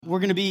We're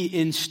going to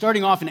be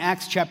starting off in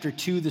Acts chapter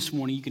 2 this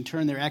morning. You can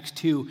turn there, Acts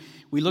 2.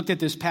 We looked at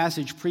this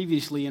passage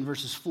previously in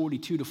verses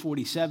 42 to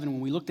 47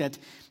 when we looked at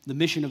the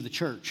mission of the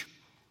church.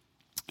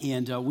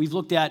 And we've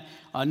looked at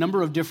a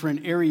number of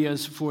different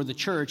areas for the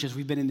church as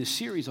we've been in this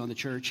series on the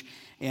church.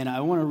 And I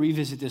want to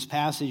revisit this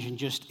passage in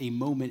just a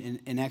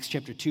moment in Acts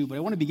chapter 2. But I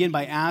want to begin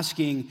by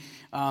asking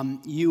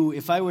you,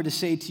 if I were to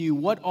say to you,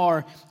 what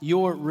are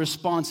your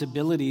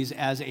responsibilities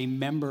as a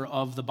member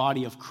of the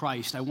body of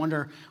Christ? I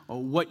wonder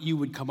what you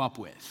would come up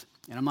with.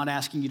 And I'm not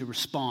asking you to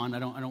respond. I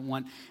don't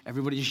want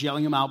everybody just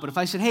yelling them out. But if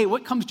I said, hey,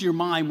 what comes to your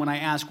mind when I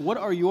ask, what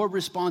are your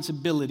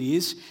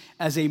responsibilities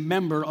as a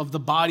member of the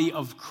body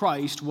of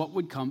Christ? What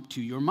would come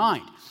to your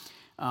mind?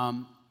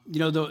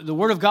 The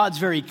Word of God's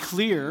very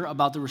clear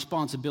about the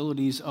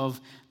responsibilities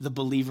of the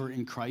believer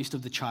in Christ,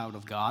 of the child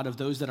of God, of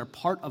those that are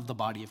part of the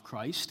body of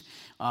Christ.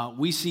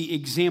 We see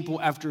example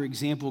after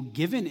example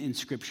given in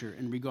Scripture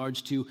in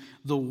regards to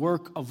the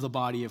work of the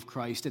body of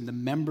Christ and the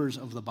members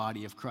of the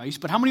body of Christ.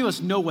 But how many of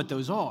us know what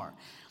those are?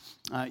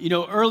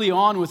 Early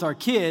on with our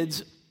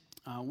kids,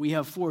 we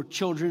have 4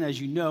 children, as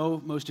you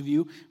know, most of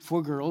you,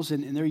 4 girls,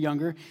 and they're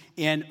younger.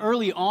 And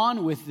early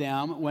on with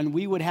them, when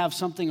we would have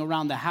something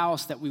around the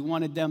house that we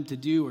wanted them to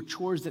do or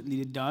chores that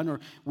needed done, or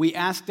we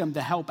asked them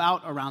to help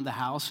out around the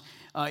house,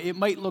 it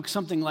might look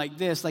something like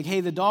this, like, hey,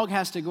 the dog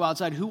has to go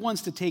outside. Who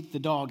wants to take the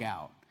dog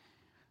out?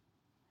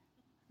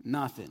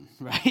 Nothing,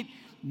 right?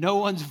 No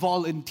one's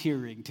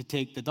volunteering to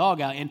take the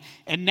dog out.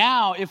 And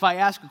now, if I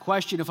ask a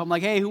question, if I'm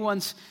like, hey, who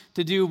wants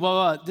to do,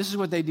 well, this is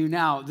what they do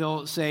now.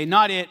 They'll say,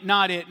 not it,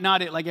 not it,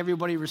 not it. Like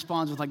everybody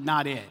responds with like,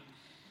 not it.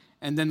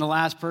 And then the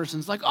last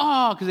person's like,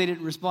 oh, because they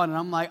didn't respond. And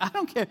I'm like, I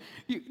don't care.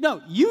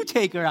 You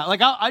take her out.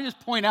 Like I just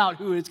point out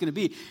who it's going to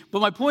be.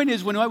 But my point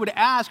is, when I would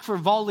ask for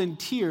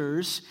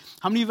volunteers,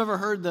 how many of you have ever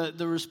heard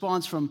the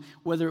response from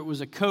whether it was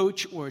a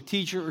coach or a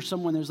teacher or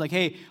someone that was like,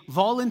 hey,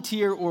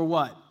 volunteer or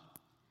what?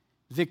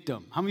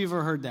 Victim. How many of you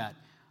have ever heard that?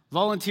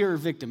 Volunteer or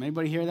victim?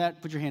 Anybody hear that?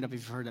 Put your hand up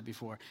if you've heard that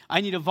before. I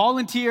need a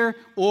volunteer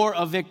or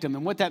a victim.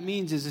 And what that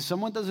means is if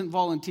someone doesn't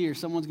volunteer,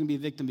 someone's going to be a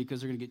victim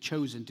because they're going to get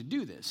chosen to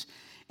do this.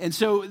 And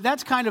so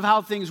that's kind of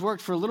how things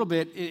worked for a little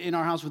bit in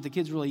our house with the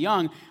kids really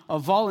young. A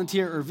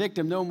volunteer or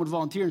victim, no one would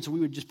volunteer, and so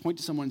we would just point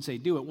to someone and say,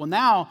 do it. Well,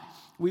 now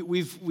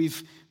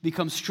we've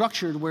become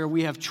structured where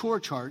we have chore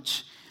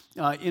charts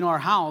in our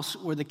house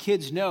where the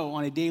kids know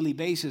on a daily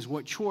basis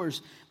what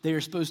chores they are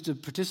supposed to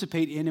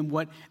participate in and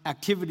what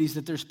activities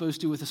that they're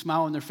supposed to, with a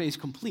smile on their face,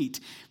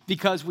 complete.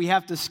 Because we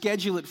have to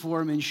schedule it for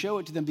them and show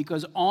it to them,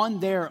 because on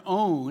their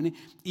own,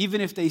 even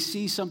if they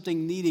see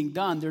something needing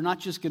done, they're not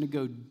just going to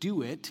go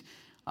do it,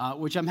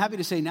 which I'm happy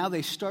to say now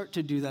they start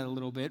to do that a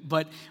little bit.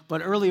 But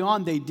early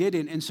on they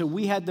didn't, and so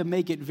we had to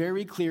make it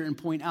very clear and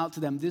point out to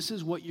them, this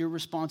is what your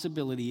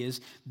responsibility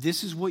is.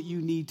 This is what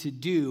you need to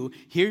do.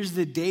 Here's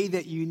the day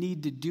that you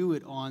need to do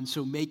it on,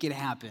 so make it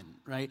happen,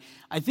 right?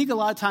 I think a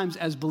lot of times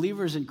as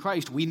believers in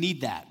Christ, we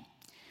need that.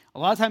 A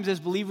lot of times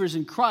as believers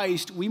in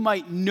Christ, we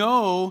might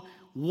know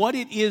what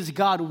it is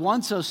God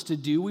wants us to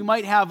do. We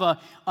might have an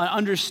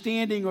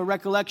understanding or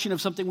recollection of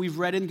something we've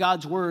read in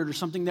God's Word or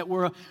something that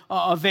we're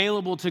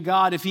available to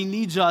God if He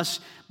needs us,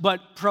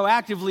 but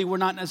proactively we're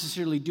not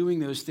necessarily doing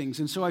those things.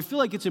 And so I feel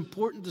like it's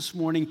important this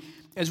morning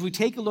as we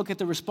take a look at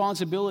the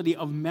responsibility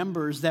of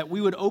members that we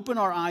would open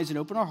our eyes and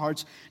open our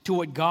hearts to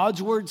what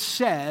God's Word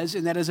says,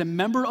 and that as a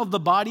member of the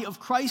body of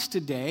Christ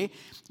today,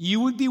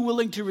 you would be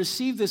willing to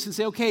receive this and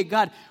say, okay,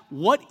 God,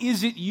 what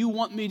is it you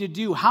want me to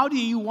do? How do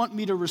you want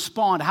me to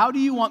respond? How do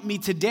you want me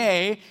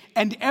today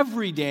and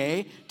every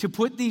day to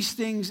put these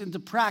things into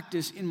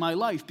practice in my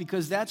life?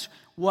 Because that's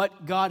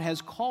what God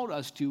has called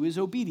us to, is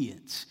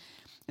obedience.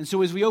 And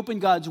so as we open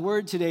God's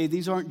Word today,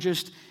 these aren't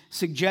just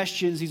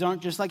suggestions. These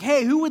aren't just like,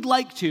 hey, who would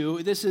like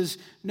to? This is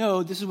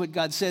what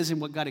God says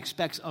and what God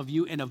expects of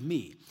you and of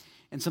me.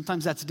 And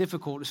sometimes that's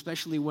difficult,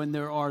 especially when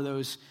there are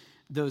those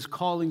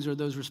callings or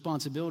those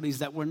responsibilities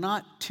that we're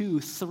not too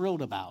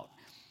thrilled about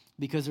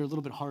because they're a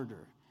little bit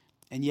harder.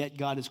 And yet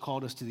God has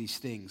called us to these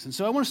things. And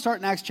so I want to start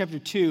in Acts chapter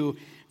 2,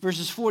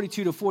 verses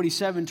 42 to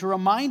 47, to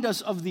remind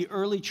us of the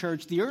early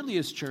church, the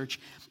earliest church,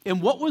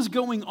 and what was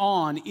going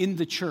on in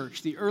the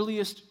church, the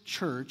earliest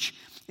church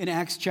in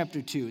Acts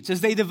chapter 2. It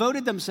says they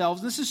devoted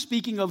themselves. This is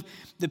speaking of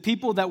the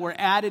people that were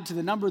added to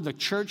the number of the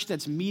church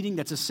that's meeting,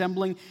 that's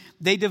assembling.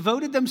 They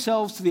devoted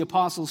themselves to the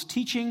apostles'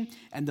 teaching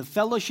and the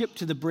fellowship,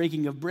 to the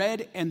breaking of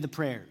bread and the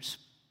prayers.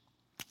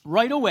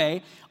 Right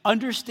away,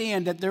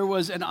 understand that there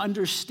was an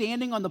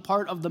understanding on the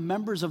part of the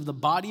members of the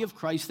body of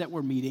Christ that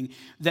were meeting,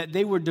 that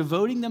they were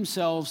devoting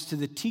themselves to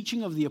the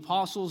teaching of the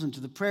apostles and to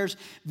the prayers.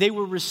 They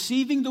were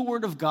receiving the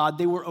word of God.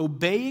 They were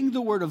obeying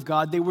the word of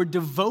God. They were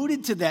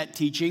devoted to that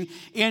teaching,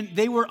 and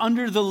they were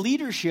under the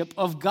leadership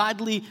of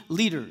godly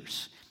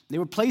leaders. They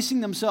were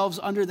placing themselves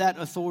under that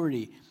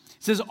authority.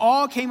 It says,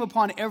 all came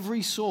upon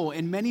every soul,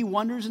 and many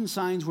wonders and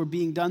signs were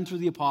being done through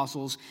the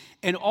apostles,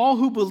 and all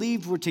who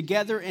believed were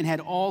together and had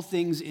all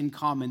things in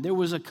common. There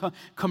was a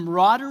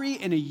camaraderie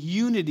and a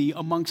unity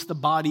amongst the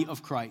body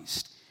of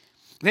Christ.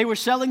 They were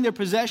selling their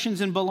possessions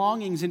and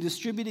belongings and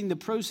distributing the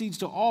proceeds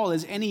to all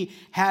as any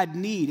had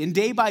need. And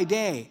day by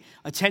day,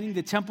 attending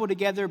the temple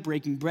together,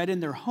 breaking bread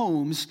in their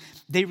homes,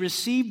 they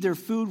received their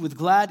food with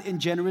glad and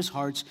generous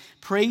hearts,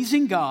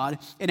 praising God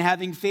and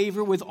having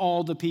favor with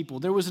all the people.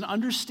 There was an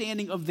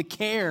understanding of the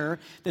care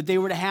that they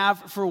were to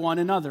have for one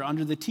another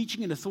under the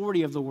teaching and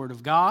authority of the Word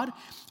of God.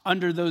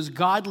 Under those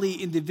godly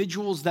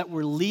individuals that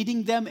were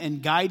leading them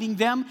and guiding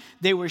them,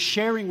 they were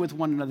sharing with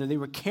one another. They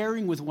were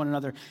caring with one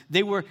another.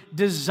 They were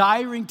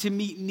desiring to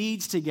meet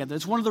needs together.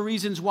 It's one of the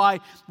reasons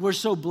why we're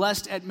so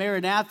blessed at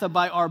Maranatha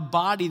by our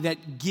body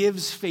that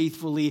gives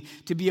faithfully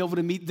to be able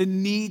to meet the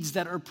needs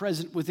that are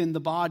present within the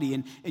body,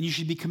 and you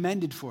should be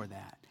commended for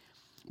that.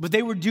 But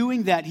they were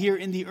doing that here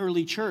in the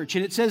early church,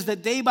 and it says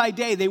that day by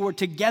day they were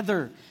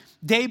together.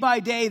 Day by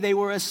day, they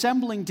were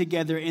assembling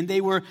together, and they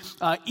were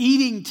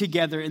eating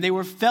together, and they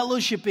were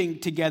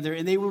fellowshipping together,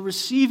 and they were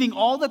receiving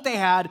all that they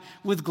had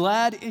with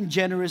glad and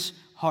generous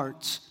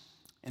hearts.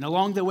 And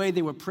along the way,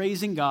 they were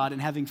praising God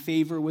and having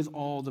favor with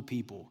all the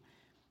people.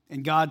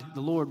 And God,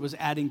 the Lord, was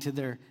adding to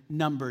their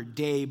number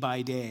day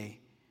by day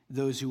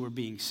those who were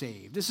being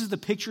saved. This is the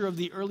picture of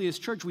the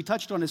earliest church. We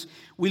touched on this.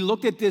 We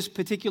looked at this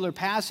particular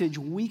passage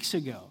weeks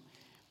ago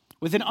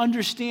with an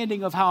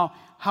understanding of how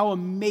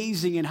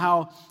amazing and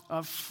how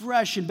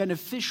fresh and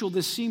beneficial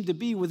this seemed to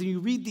be. When you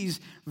read these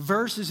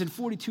verses in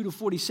 42 to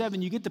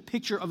 47, you get the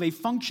picture of a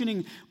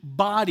functioning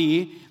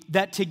body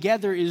that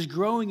together is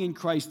growing in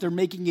Christ. They're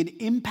making an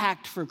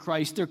impact for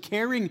Christ. They're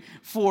caring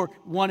for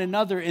one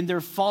another, and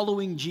they're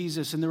following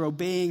Jesus, and they're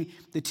obeying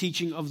the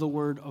teaching of the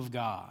Word of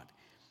God.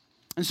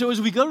 And so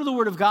as we go to the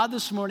Word of God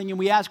this morning and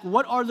we ask,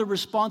 what are the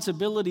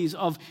responsibilities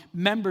of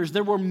members?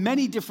 There were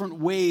many different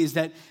ways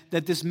that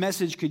this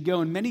message could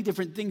go, and many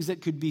different things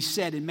that could be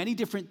said, and many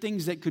different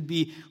things that could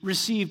be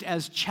received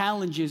as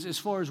challenges as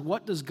far as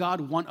what does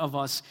God want of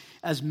us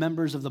as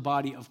members of the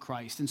body of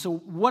Christ. And so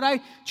what I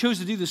chose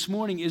to do this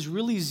morning is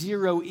really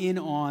zero in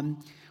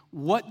on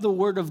what the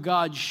Word of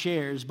God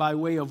shares by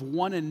way of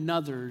one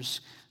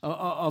another's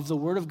of the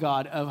Word of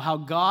God, of how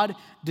God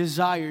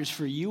desires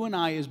for you and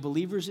I as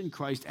believers in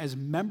Christ, as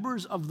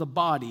members of the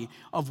body,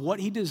 of what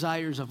He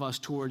desires of us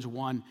towards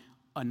one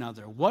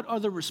another. What are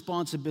the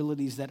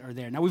responsibilities that are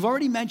there? Now, we've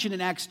already mentioned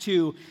in Acts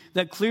 2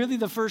 that clearly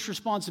the first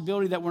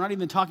responsibility that we're not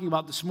even talking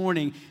about this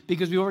morning,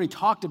 because we already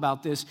talked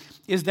about this,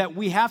 is that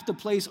we have to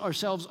place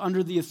ourselves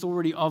under the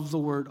authority of the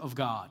Word of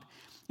God.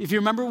 If you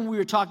remember when we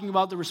were talking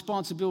about the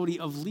responsibility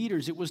of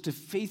leaders, it was to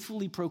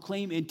faithfully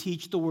proclaim and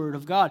teach the Word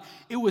of God.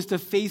 It was to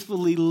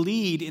faithfully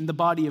lead in the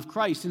body of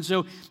Christ. And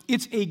so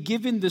it's a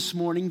given this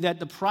morning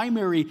that the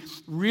primary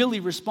really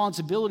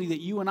responsibility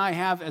that you and I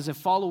have as a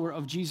follower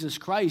of Jesus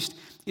Christ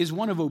is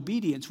one of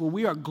obedience, where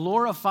we are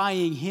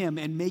glorifying Him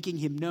and making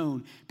Him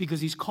known because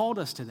He's called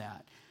us to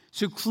that.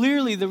 So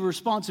clearly the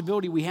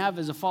responsibility we have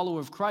as a follower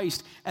of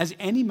Christ, as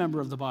any member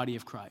of the body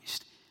of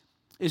Christ,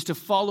 is to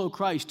follow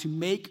Christ, to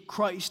make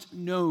Christ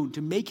known,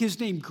 to make His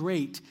name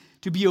great,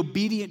 to be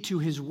obedient to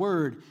His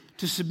word,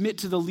 to submit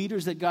to the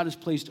leaders that God has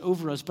placed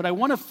over us. But I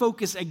want to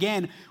focus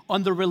again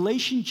on the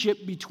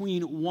relationship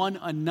between one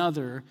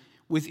another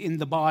within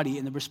the body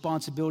and the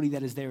responsibility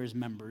that is there as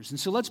members. And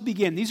so let's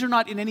begin. These are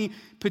not in any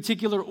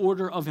particular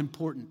order of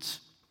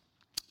importance.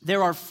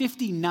 There are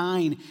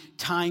 59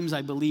 times,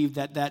 I believe,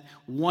 that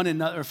one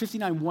another, or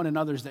 59 one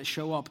another's that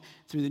show up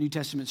through the New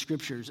Testament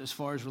scriptures as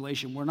far as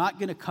relation. We're not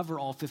going to cover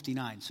all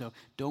 59, so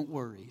don't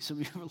worry.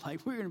 Some of you are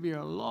like, we're going to be here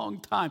a long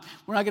time.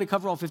 We're not going to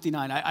cover all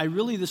 59. I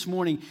really this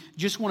morning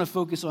just want to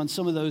focus on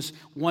some of those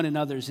one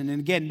another's. And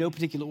again, no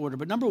particular order.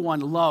 But number one,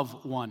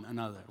 love one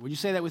another. Would you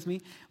say that with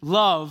me?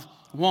 Love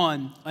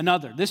one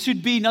another. This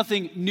should be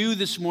nothing new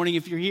this morning.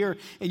 If you're here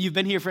and you've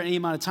been here for any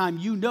amount of time,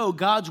 you know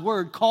God's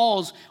word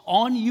calls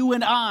on you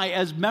and I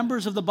as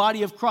members of the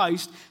body of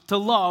Christ to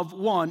love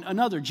one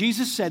another.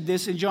 Jesus said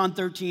this in John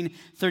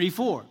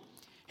 13:34.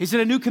 He said,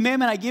 "A new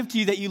commandment I give to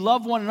you, that you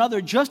love one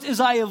another just as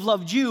I have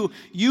loved you.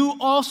 You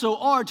also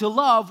are to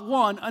love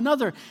one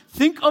another."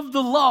 Think of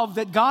the love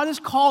that God is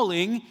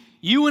calling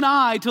you and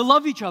I to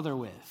love each other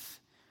with.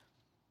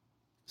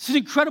 It's an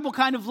incredible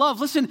kind of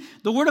love. Listen,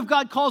 the Word of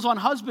God calls on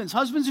husbands.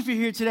 Husbands, if you're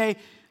here today,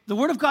 the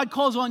Word of God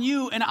calls on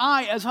you and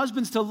I as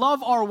husbands to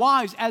love our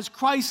wives as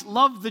Christ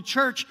loved the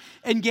church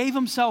and gave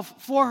Himself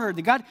for her.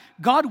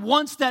 God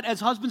wants that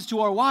as husbands to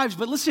our wives.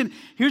 But listen,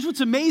 here's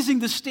what's amazing.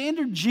 The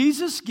standard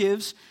Jesus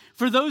gives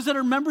for those that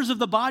are members of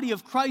the body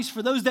of Christ,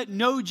 for those that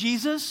know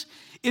Jesus,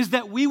 is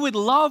that we would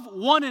love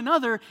one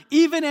another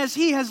even as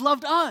He has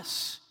loved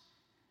us.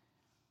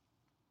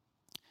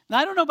 Now,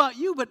 I don't know about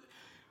you, but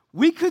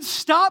we could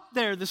stop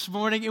there this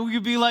morning and we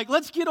could be like,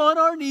 let's get on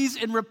our knees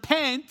and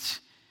repent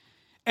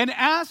and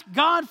ask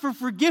God for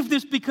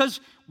forgiveness,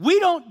 because we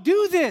don't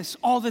do this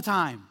all the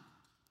time.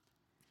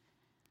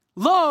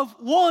 Love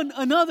one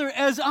another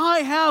as I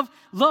have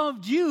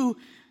loved you,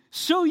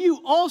 so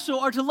you also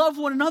are to love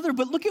one another.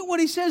 But look at what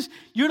He says.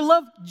 You're to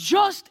love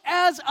just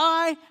as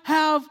I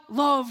have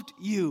loved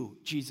you,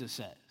 Jesus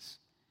says.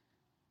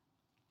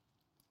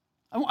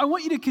 I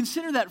want you to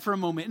consider that for a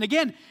moment. And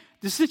again,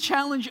 This is a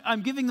challenge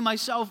I'm giving to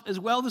myself as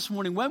well this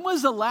morning. When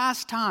was the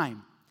last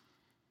time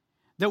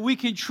that we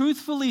can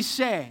truthfully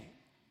say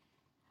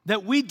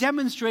that we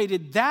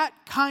demonstrated that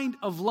kind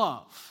of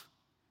love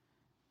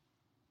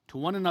to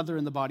one another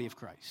in the body of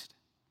Christ?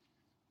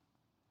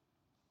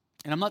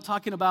 And I'm not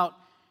talking about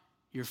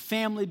your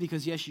family,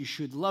 because yes, you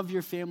should love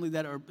your family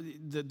that are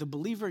the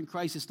believer in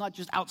Christ. It's not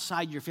just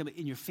outside your family.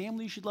 In your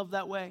family, you should love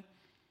that way.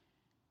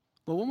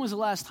 But when was the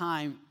last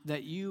time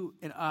that you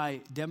and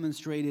I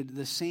demonstrated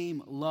the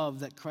same love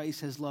that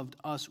Christ has loved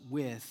us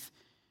with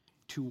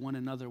to one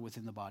another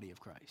within the body of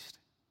Christ?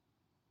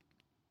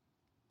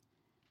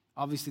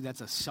 Obviously,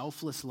 that's a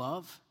selfless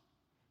love.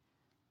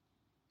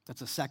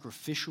 That's a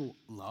sacrificial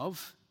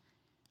love.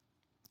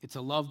 It's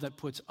a love that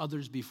puts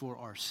others before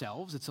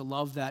ourselves. It's a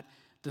love that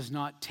does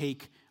not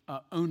take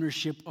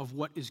ownership of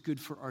what is good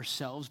for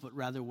ourselves, but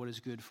rather what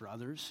is good for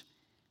others.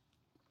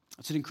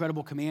 It's an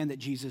incredible command that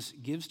Jesus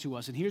gives to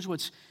us. And here's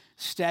what's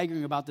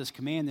staggering about this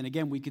command. And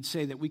again, we could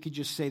say that we could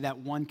just say that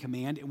one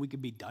command and we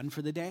could be done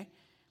for the day.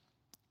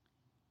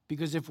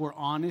 Because if we're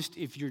honest,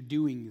 if you're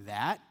doing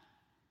that,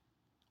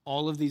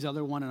 all of these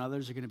other one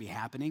another's are going to be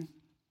happening.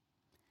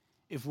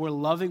 If we're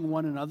loving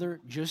one another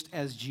just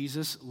as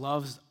Jesus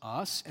loves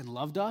us and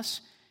loved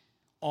us,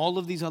 all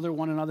of these other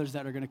one another's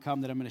that are going to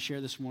come that I'm going to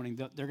share this morning,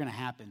 they're going to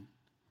happen.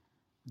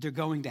 They're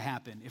going to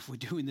happen if we're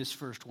doing this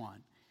first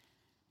one.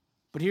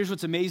 But here's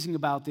what's amazing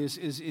about this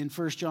is in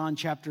 1 John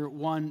chapter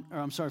 4,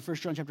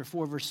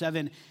 verse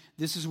 7,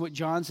 this is what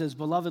John says,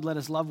 "Beloved, let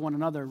us love one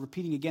another,"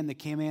 repeating again the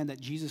command that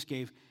Jesus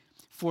gave.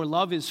 "For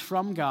love is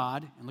from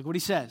God," and look what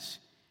he says,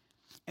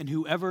 "and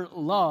whoever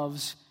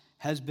loves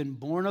has been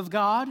born of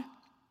God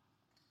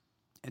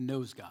and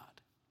knows God."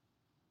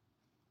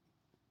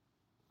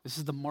 This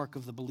is the mark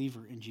of the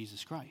believer in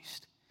Jesus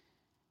Christ.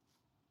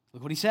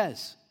 Look what he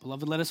says.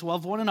 "Beloved, let us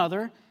love one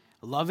another.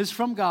 Love is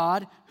from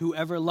God.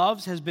 Whoever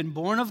loves has been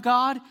born of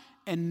God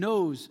and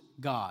knows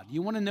God."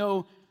 You want to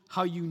know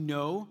how you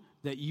know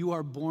that you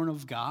are born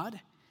of God?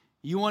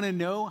 You want to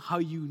know how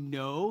you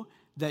know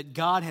that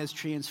God has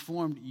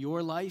transformed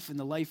your life and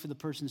the life of the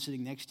person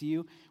sitting next to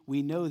you?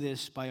 We know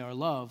this by our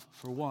love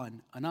for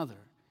one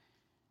another.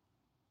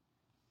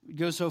 It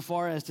goes so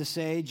far as to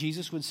say,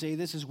 Jesus would say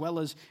this as well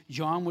as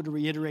John would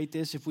reiterate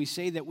this, if we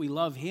say that we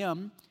love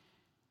him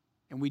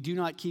and we do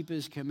not keep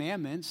his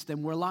commandments,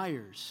 then we're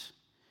liars.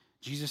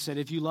 Jesus said,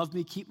 "If you love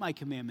me, keep my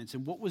commandments."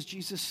 And what was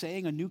Jesus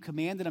saying? A new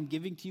command that I'm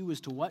giving to you is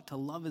to what? To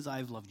love as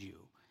I've loved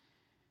you.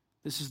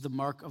 This is the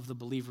mark of the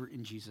believer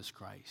in Jesus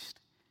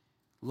Christ.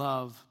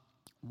 Love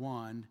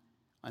one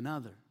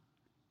another.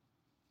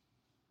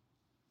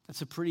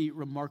 That's a pretty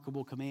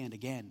remarkable command.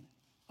 Again,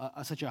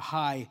 such a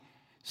high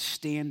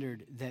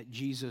standard that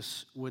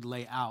Jesus would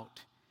lay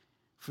out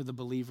for the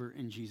believer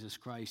in Jesus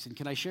Christ. And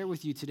can I share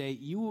with you today,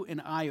 you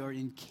and I are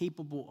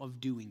incapable of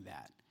doing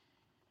that.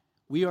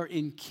 We are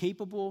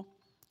incapable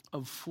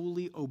of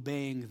fully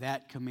obeying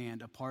that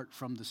command apart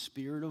from the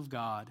Spirit of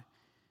God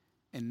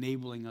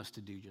enabling us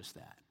to do just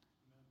that.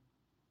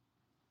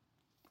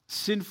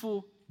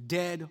 Sinful,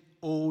 dead,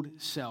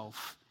 old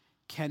self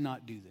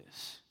cannot do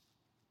this.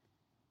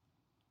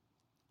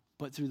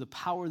 But through the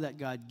power that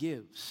God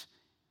gives,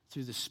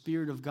 through the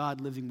Spirit of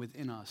God living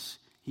within us,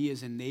 he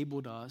has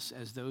enabled us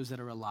as those that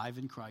are alive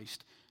in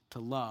Christ to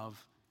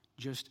love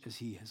just as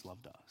he has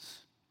loved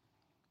us.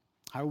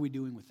 How are we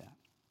doing with that?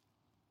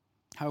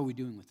 How are we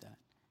doing with that?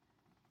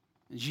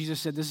 And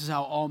Jesus said, "This is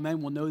how all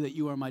men will know that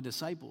you are my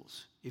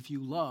disciples, if you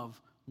love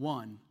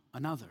one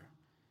another."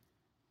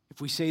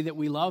 If we say that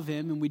we love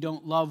him and we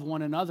don't love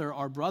one another,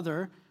 our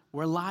brother,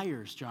 we're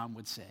liars, John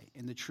would say,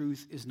 and the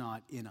truth is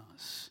not in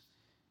us.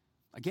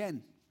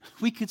 Again,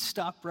 we could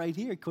stop right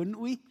here, couldn't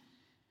we?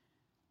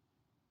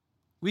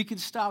 We could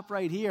stop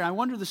right here. I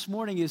wonder this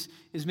morning is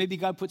maybe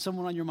God put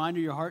someone on your mind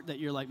or your heart that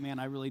you're like, man,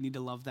 I really need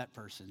to love that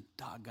person.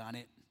 Doggone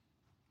it.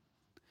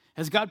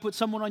 Has God put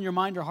someone on your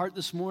mind or heart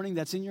this morning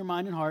that's in your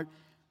mind and heart?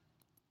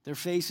 Their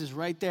face is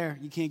right there.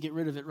 You can't get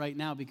rid of it right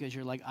now because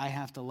you're like, I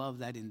have to love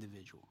that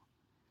individual.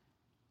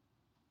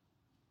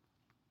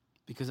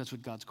 Because that's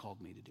what God's called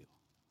me to do.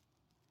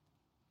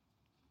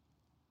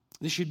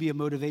 This should be a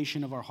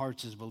motivation of our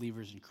hearts as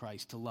believers in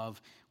Christ, to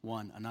love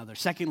one another.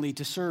 Secondly,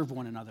 to serve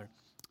one another.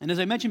 And as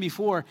I mentioned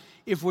before,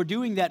 if we're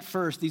doing that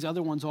first, these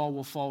other ones all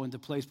will fall into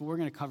place, but we're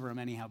going to cover them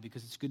anyhow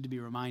because it's good to be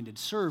reminded.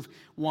 Serve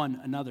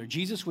one another.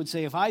 Jesus would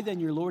say, if I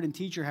then, your Lord and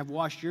teacher, have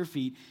washed your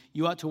feet,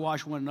 you ought to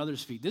wash one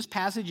another's feet. This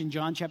passage in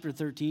John chapter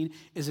 13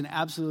 is an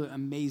absolute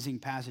amazing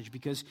passage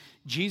because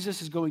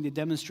Jesus is going to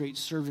demonstrate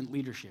servant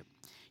leadership.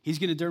 He's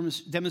going to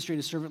demonstrate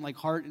a servant-like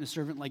heart and a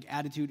servant-like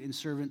attitude and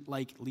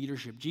servant-like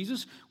leadership.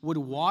 Jesus would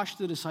wash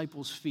the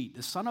disciples' feet.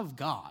 The Son of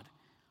God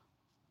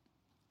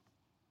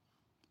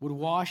would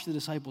wash the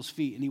disciples'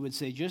 feet, and he would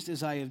say, just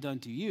as I have done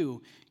to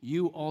you,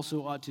 you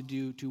also ought to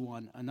do to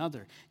one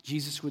another.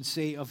 Jesus would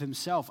say of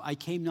himself, I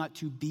came not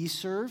to be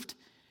served,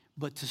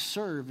 but to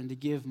serve and to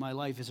give my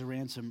life as a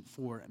ransom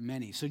for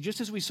many. So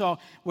just as we saw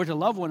we're to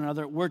love one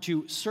another, we're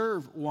to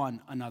serve one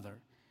another.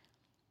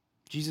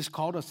 Jesus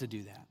called us to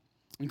do that.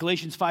 In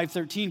Galatians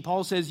 5:13,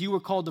 Paul says, you were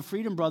called to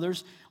freedom,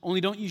 brothers, only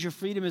don't use your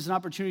freedom as an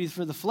opportunity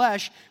for the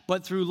flesh,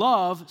 but through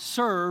love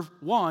serve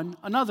one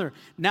another.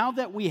 Now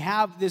that we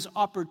have this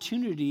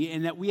opportunity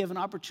and that we have an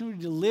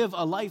opportunity to live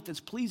a life that's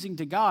pleasing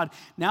to God,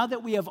 now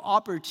that we have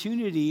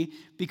opportunity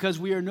because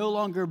we are no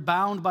longer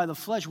bound by the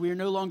flesh, we are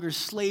no longer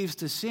slaves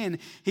to sin,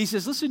 he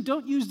says, listen,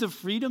 don't use the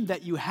freedom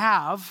that you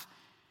have.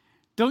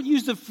 Don't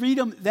use the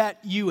freedom that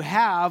you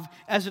have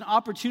as an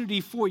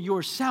opportunity for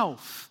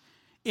yourself.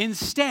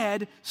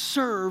 Instead,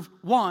 serve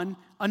one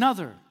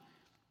another.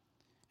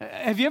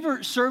 Have you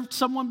ever served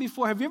someone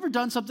before? Have you ever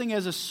done something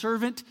as a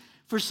servant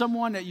for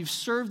someone that you've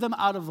served them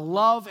out of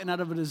love and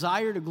out of a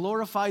desire to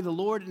glorify the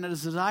Lord and a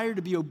desire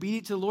to be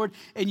obedient to the Lord,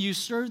 and you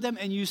serve them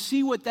and you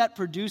see what that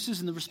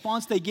produces and the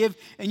response they give,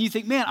 and you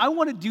think, man, I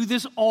want to do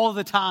this all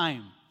the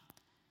time.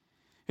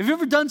 Have you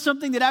ever done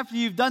something that after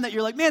you've done that,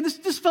 you're like, man,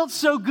 this felt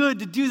so good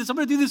to do this. I'm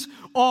going to do this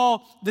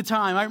all the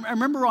time. I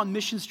remember on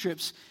missions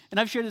trips, and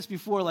I've shared this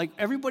before, like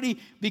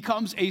everybody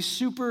becomes a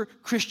super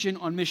Christian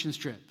on missions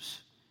trips.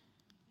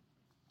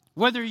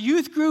 Whether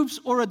youth groups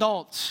or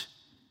adults,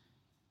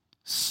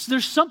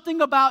 there's something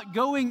about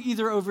going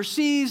either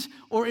overseas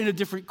or in a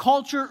different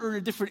culture or in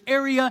a different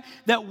area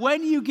that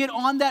when you get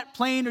on that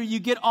plane or you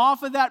get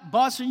off of that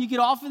bus or you get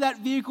off of that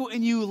vehicle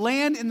and you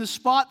land in the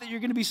spot that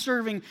you're going to be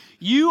serving,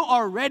 you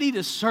are ready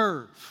to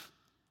serve.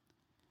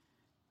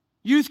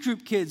 Youth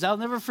group kids, I'll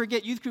never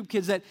forget youth group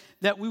kids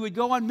that we would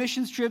go on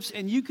missions trips,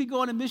 and you could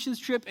go on a missions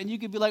trip and you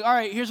could be like, all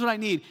right, here's what I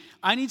need.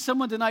 I need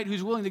someone tonight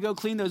who's willing to go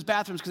clean those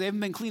bathrooms because they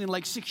haven't been cleaned in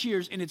like 6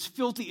 years and it's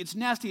filthy, it's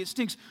nasty, it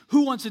stinks.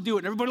 Who wants to do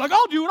it? And everybody's like,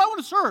 I'll do it, I want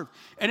to serve.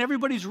 And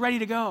everybody's ready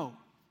to go.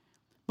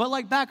 But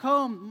like back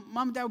home,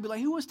 mom and dad would be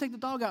like, who wants to take the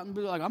dog out? And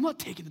be like, I'm not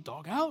taking the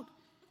dog out.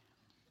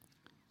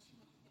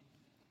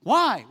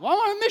 Why? Well, I'm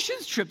on a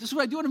missions trip. This is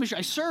what I do on a mission.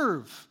 I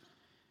serve.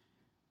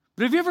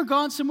 But have you ever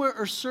gone somewhere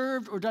or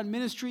served or done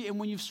ministry, and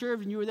when you've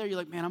served and you were there, you're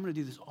like, man, I'm going to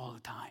do this all the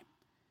time.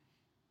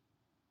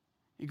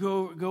 You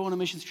go on a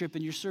missions trip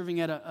and you're serving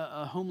at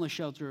a homeless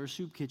shelter or a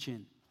soup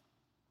kitchen,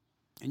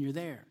 and you're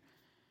there,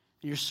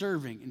 and you're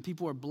serving, and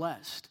people are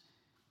blessed.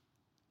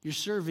 You're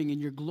serving and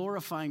you're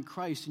glorifying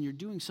Christ, and you're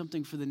doing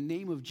something for the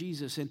name of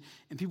Jesus, and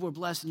people are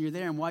blessed, and you're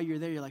there, and while you're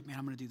there, you're like, man,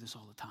 I'm going to do this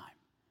all the time.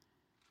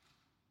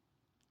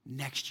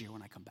 Next year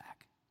when I come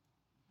back,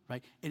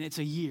 right? And it's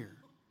a year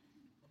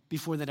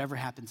before that ever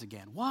happens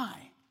again. Why?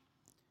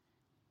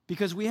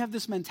 Because we have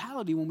this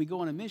mentality when we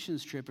go on a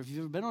missions trip, or if you've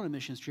ever been on a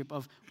missions trip,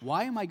 of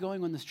why am I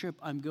going on this trip?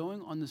 I'm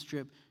going on this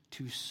trip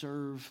to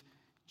serve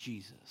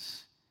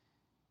Jesus.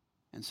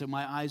 And so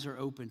my eyes are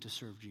open to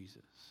serve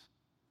Jesus.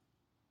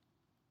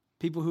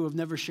 People who have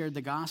never shared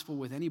the gospel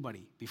with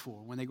anybody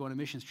before, when they go on a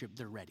missions trip,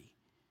 they're ready.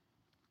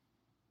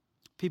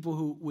 People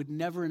who would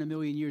never in a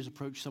million years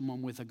approach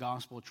someone with a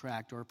gospel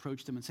tract or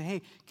approach them and say,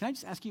 hey, can I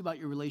just ask you about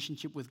your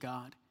relationship with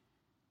God?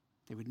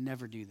 They would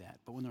never do that.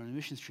 But when they're on a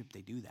missions trip,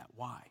 they do that.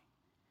 Why?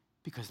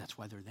 Because that's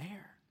why they're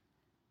there.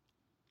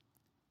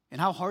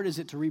 And how hard is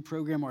it to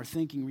reprogram our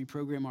thinking,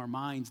 reprogram our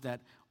minds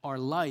that our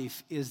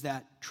life is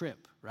that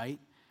trip, right?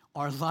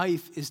 Our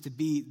life is to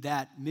be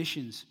that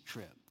missions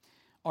trip.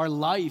 Our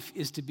life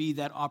is to be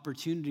that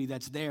opportunity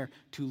that's there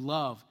to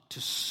love, to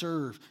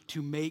serve,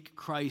 to make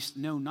Christ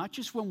known. Not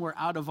just when we're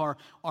out of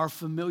our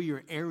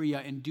familiar area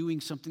and doing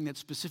something that's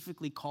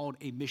specifically called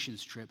a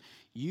missions trip.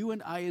 You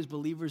and I as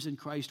believers in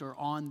Christ are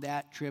on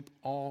that trip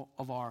all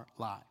of our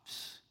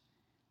lives.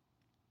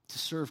 To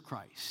serve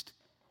Christ,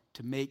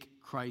 to make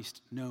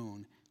Christ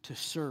known, to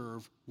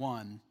serve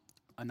one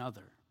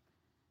another.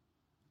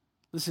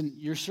 Listen,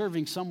 you're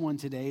serving someone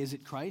today. Is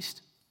it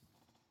Christ?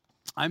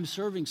 I'm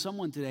serving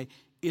someone today.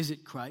 Is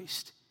it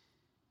Christ?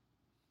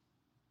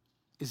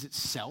 Is it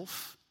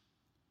self?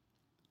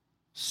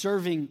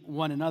 Serving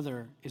one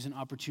another is an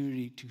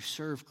opportunity to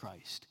serve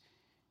Christ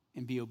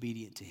and be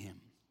obedient to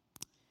him.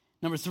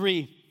 Number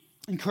 3,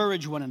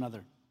 encourage one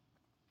another.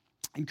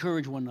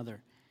 Encourage one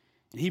another.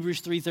 In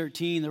Hebrews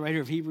 3:13, the writer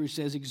of Hebrews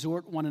says,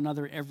 exhort one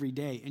another every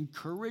day.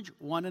 Encourage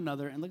one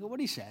another. And look at what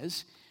he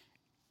says.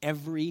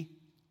 Every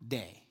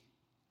day.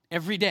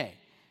 Every day.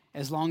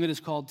 As long as it is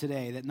called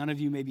today, that none of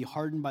you may be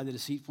hardened by the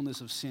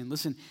deceitfulness of sin.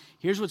 Listen,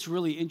 here's what's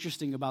really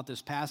interesting about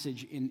this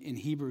passage in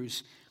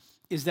Hebrews,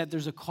 is that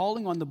there's a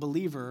calling on the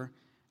believer,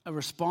 a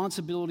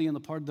responsibility on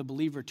the part of the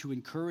believer to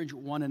encourage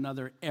one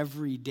another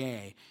every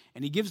day.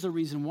 And he gives the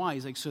reason why.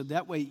 He's like, so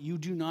that way you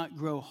do not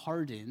grow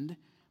hardened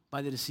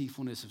by the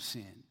deceitfulness of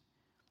sin.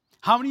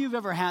 How many of you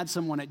have ever had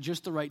someone at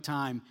just the right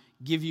time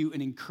give you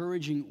an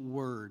encouraging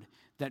word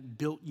that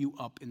built you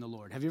up in the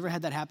Lord? Have you ever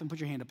had that happen? Put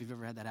your hand up if you've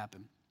ever had that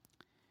happen.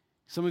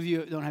 Some of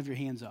you don't have your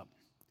hands up.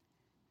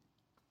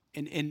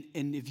 And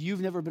if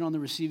you've never been on the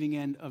receiving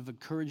end of an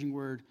encouraging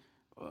word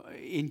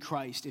in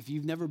Christ, if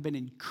you've never been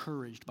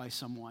encouraged by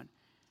someone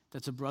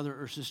that's a brother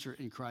or sister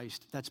in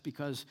Christ, that's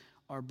because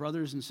our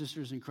brothers and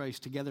sisters in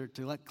Christ together,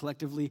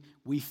 collectively,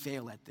 we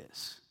fail at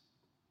this.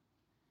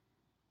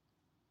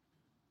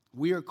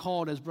 We are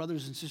called as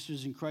brothers and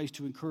sisters in Christ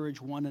to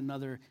encourage one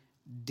another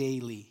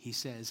daily, he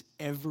says,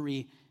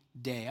 every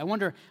day. I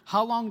wonder,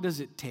 how long does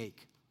it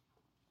take?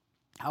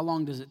 How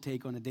long does it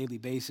take on a daily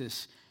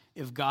basis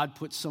if God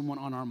puts someone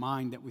on our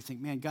mind that we think,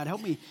 man, God,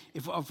 help me.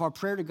 If our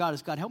prayer to God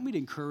is, God, help me to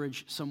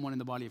encourage someone in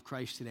the body of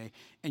Christ today,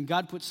 and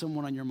God puts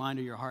someone on your mind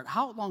or your heart,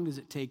 how long does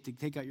it take to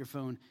take out your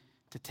phone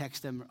to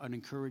text them an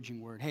encouraging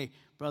word? Hey,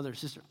 brother,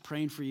 sister,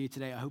 praying for you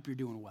today. I hope you're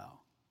doing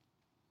well.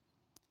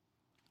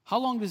 How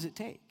long does it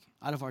take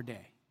out of our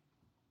day?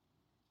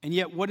 And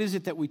yet, what is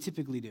it that we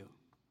typically do?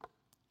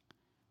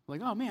 We're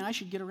like, oh, man, I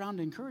should get around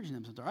to encouraging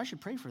them sometime. I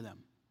should pray for them.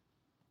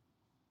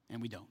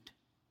 And we don't.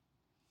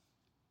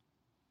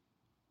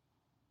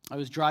 I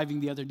was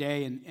driving the other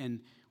day and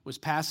was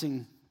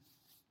passing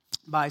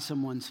by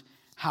someone's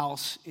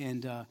house,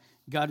 and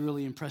God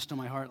really impressed on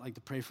my heart, like,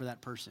 to pray for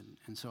that person.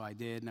 And so I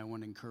did, and I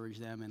wanted to encourage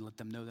them and let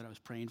them know that I was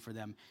praying for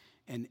them.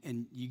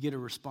 And you get a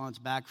response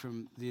back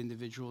from the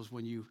individuals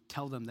when you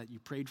tell them that you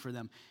prayed for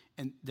them,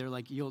 and they're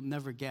like, you'll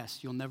never guess,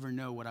 you'll never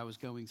know what I was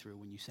going through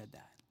when you said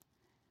that.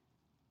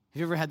 Have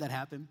you ever had that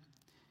happen?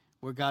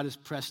 Where God has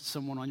pressed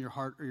someone on your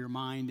heart or your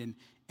mind,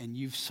 and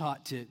you've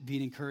sought to be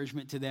an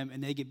encouragement to them,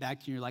 and they get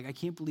back to you and you're like, I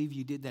can't believe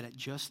you did that at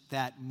just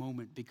that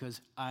moment because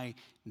I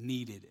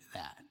needed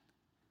that.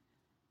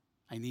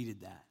 I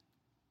needed that.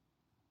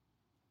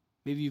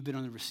 Maybe you've been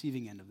on the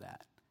receiving end of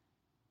that,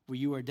 where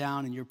you are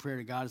down and your prayer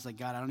to God is like,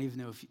 God, I don't even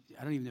know if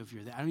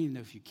you're there. I don't even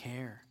know if you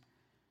care.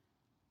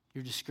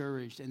 You're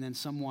discouraged, and then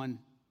someone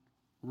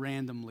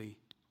randomly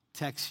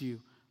texts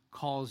you,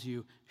 calls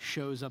you,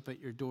 shows up at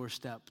your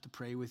doorstep to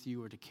pray with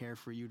you or to care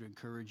for you, to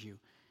encourage you.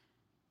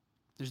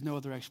 There's no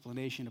other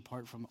explanation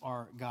apart from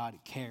our God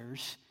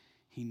cares.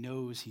 He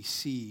knows, he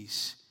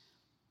sees,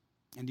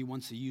 and he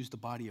wants to use the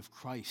body of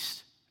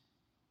Christ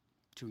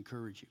to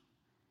encourage you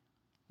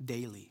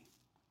daily.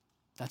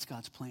 That's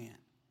God's plan.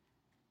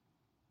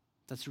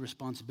 That's the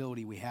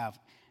responsibility we have.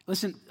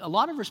 Listen, a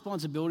lot of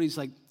responsibilities,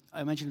 like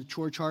I mentioned the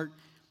chore chart,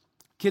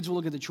 kids will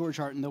look at the chore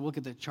chart and they'll look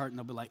at the chart and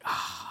they'll be like,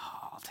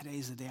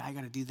 today's the day I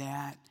got to do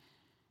that.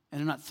 And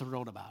they're not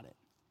thrilled about it.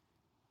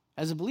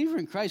 As a believer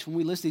in Christ, when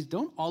we list these,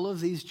 don't all of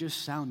these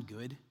just sound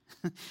good?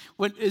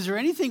 Is there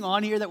anything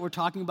on here that we're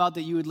talking about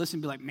that you would listen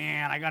and be like,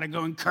 man, I got to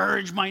go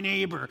encourage my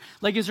neighbor?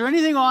 Like, is there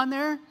anything on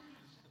there?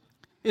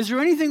 Is there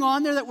anything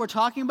on there that we're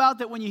talking about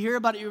that when you hear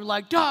about it, you're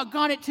like,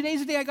 doggone it,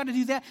 today's the day I got to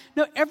do that?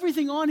 No,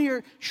 everything on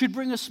here should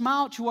bring a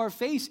smile to our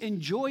face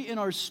and joy in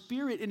our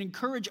spirit and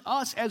encourage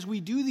us as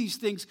we do these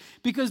things,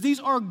 because these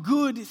are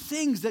good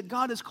things that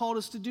God has called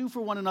us to do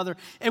for one another.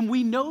 And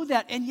we know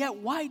that, and yet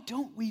why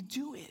don't we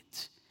do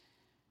it?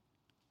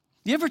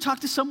 You ever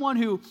talk to someone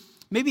who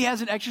maybe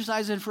hasn't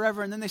exercised in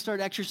forever, and then they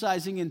start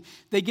exercising, and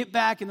they get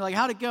back, and they're like,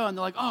 how'd it go? And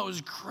they're like, oh, it was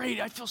great.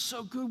 I feel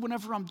so good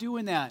whenever I'm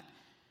doing that.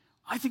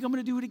 I think I'm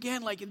going to do it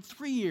again, like in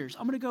 3 years.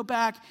 I'm going to go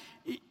back.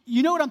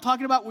 You know what I'm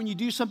talking about when you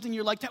do something,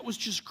 you're like, that was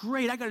just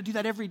great. I got to do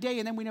that every day,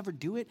 and then we never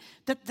do it.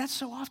 That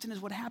so often is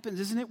what happens,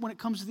 isn't it, when it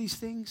comes to these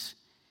things?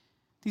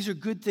 These are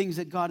good things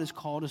that God has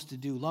called us to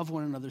do. Love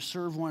one another,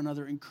 serve one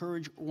another,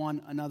 encourage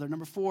one another.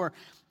 Number 4,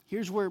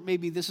 here's where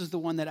maybe this is the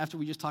one that after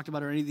we just talked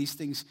about, or any of these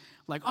things,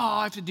 like, oh,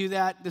 I have to do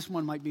that. This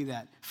one might be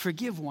that.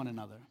 Forgive one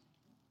another.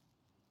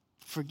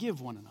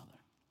 Forgive one another.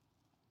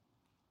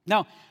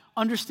 Now,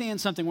 understand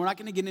something. We're not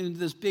going to get into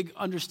this big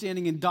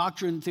understanding and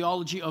doctrine,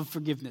 theology of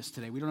forgiveness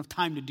today. We don't have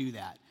time to do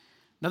that.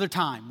 Another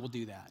time we'll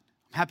do that.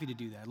 I'm happy to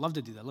do that. I'd love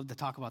to do that. I'd love to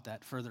talk about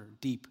that further,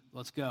 deep.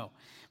 Let's go.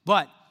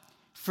 But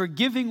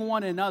forgiving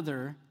one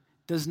another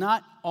does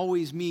not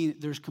always mean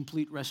there's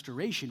complete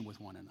restoration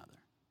with one another.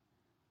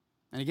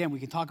 And again, we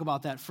can talk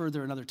about that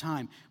further another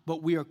time,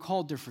 but we are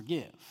called to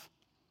forgive.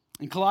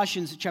 In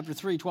Colossians chapter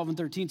 3, 12 and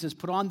 13 says,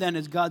 put on then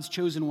as God's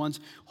chosen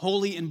ones,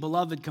 holy and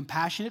beloved,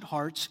 compassionate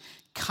hearts,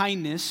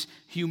 kindness,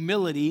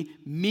 humility,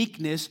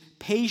 meekness,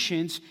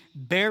 patience,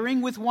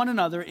 bearing with one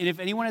another, and if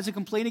anyone has a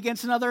complaint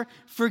against another,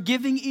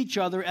 forgiving each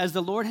other as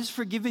the Lord has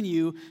forgiven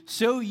you,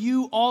 so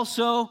you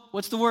also,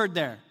 what's the word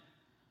there?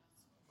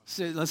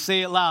 So let's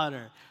say it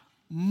louder.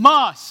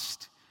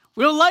 Must.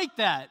 We don't like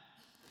that.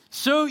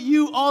 So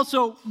you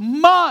also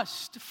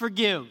must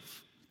forgive.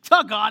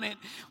 Doggone it.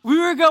 We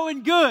were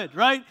going good,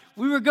 right?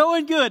 We were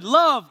going good.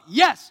 Love,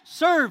 yes.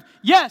 Serve,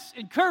 yes.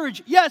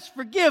 Encourage, yes.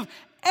 Forgive.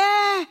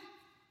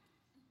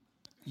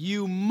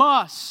 You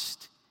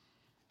must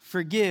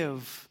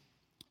forgive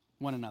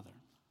one another.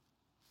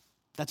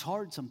 That's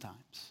hard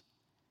sometimes.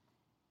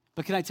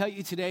 But can I tell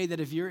you today that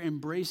if you're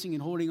embracing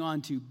and holding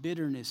on to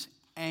bitterness,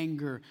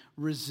 anger,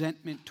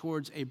 resentment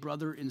towards a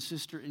brother and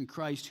sister in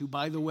Christ, who,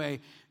 by the way,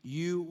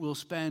 you will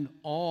spend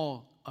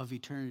all of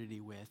eternity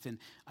with. And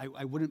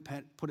I wouldn't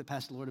put it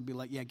past the Lord to be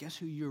like, yeah, guess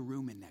who you're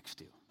rooming next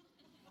to?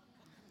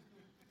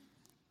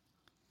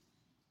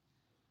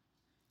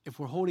 If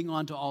we're holding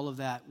on to all of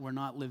that, we're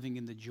not living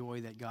in the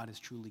joy that God has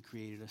truly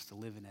created us to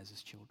live in as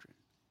his children.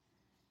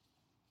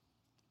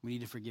 We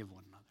need to forgive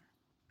one another.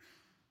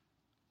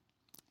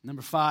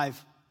 Number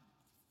 5,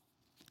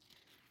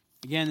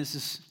 again, this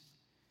is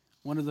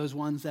one of those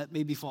ones that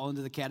maybe fall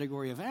into the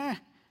category of,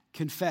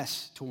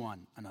 confess to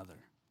one another.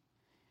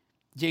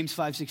 James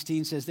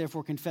 5:16 says,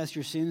 therefore confess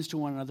your sins to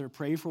one another,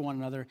 pray for one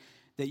another,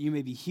 that you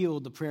may be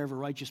healed. The prayer of a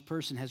righteous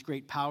person has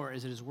great power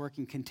as it is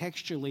working.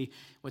 Contextually,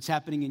 what's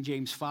happening in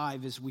James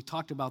 5 is we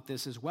talked about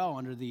this as well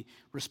under the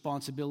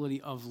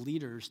responsibility of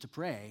leaders to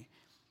pray.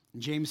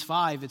 In James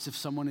 5, it's if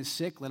someone is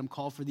sick, let them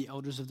call for the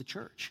elders of the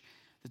church,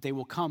 that they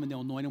will come and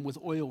they'll anoint him with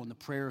oil, and the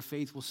prayer of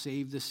faith will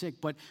save the sick.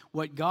 But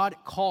what God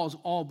calls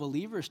all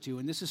believers to,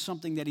 and this is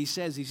something that he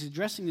says, he's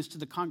addressing this to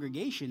the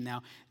congregation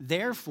now,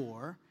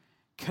 therefore,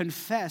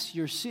 confess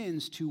your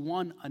sins to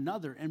one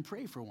another and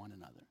pray for one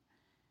another.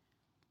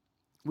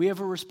 We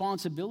have a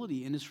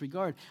responsibility in this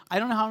regard. I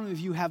don't know how many of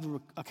you have an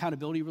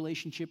accountability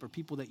relationship or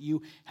people that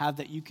you have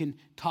that you can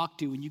talk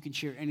to and you can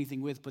share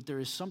anything with, but there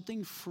is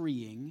something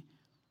freeing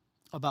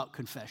about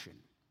confession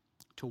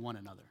to one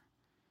another.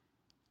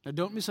 Now,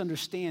 don't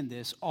misunderstand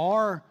this.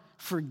 Our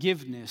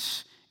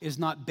forgiveness is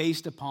not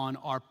based upon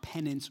our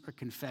penance or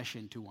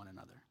confession to one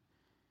another.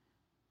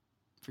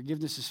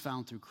 Forgiveness is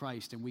found through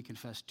Christ, and we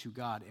confess to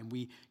God, and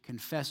we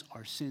confess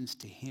our sins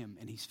to him,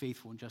 and he's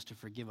faithful and just to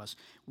forgive us.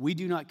 We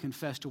do not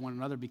confess to one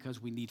another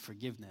because we need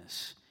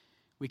forgiveness.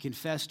 We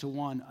confess to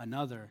one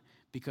another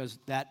because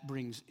that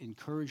brings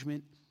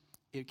encouragement.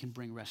 It can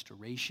bring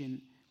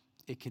restoration.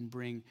 It can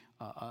bring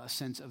a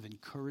sense of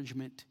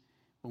encouragement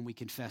when we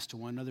confess to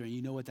one another. And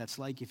you know what that's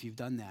like if you've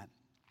done that.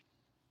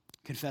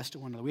 Confess to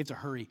one another. We have to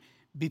hurry.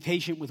 Be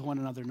patient with one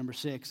another. Number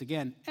 6.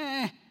 Again,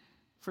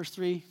 first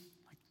 3,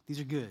 these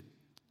are good.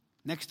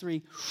 Next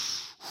 3,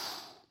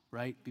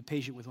 right? Be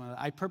patient with one another.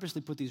 I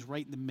purposely put these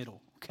right in the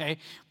middle, okay?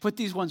 Put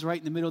these ones right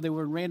in the middle. They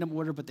were in random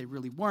order, but they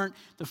really weren't.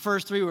 The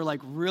first 3 were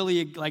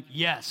really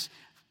yes.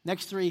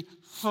 Next 3,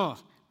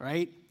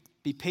 right?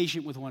 Be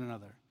patient with one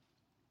another.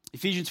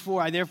 Ephesians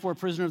 4, I therefore, a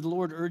prisoner of the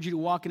Lord, urge you to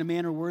walk in a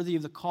manner worthy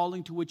of the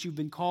calling to which you've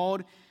been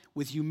called,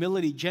 with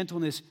humility,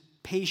 gentleness,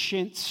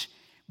 patience,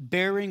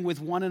 bearing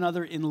with one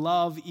another in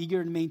love,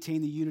 eager to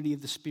maintain the unity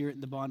of the Spirit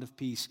and the bond of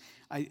peace.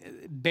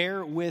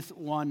 Bear with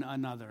one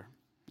another,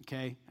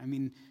 okay? I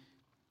mean,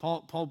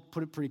 Paul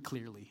put it pretty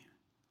clearly.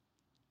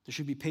 There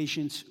should be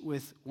patience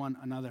with one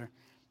another.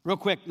 Real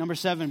quick, number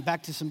 7,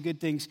 back to some good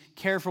things.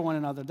 Care for one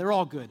another. They're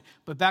all good,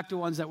 but back to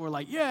ones that were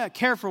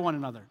care for one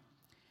another.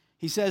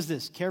 He says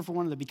this, care for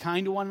one another. Be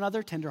kind to one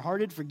another,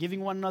 tenderhearted,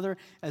 forgiving one another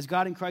as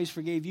God in Christ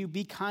forgave you.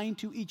 Be kind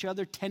to each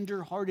other,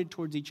 tenderhearted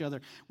towards each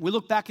other. We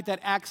look back at that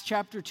Acts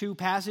chapter 2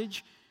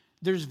 passage.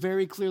 There's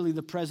very clearly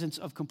the presence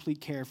of complete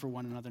care for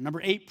one another.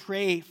 Number 8,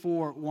 pray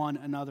for one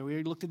another. We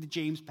already looked at the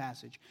James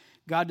passage.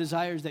 God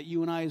desires that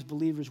you and I as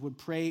believers would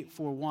pray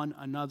for one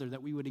another,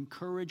 that we would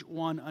encourage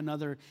one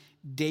another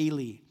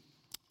daily.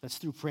 That's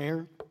through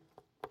prayer,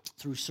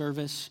 through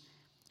service.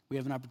 We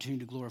have an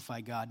opportunity to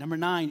glorify God. Number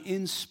 9,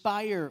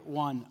 inspire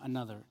one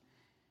another.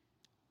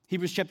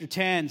 Hebrews chapter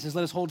 10 says,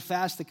 let us hold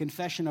fast the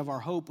confession of our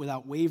hope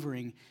without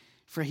wavering,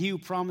 for he who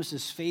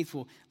promises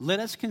faithful.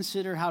 Let us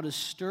consider how to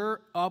stir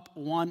up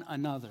one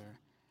another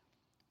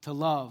to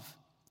love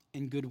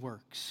and good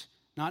works,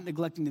 not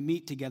neglecting to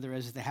meet together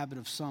as is the habit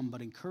of some,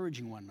 but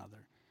encouraging one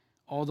another,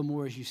 all the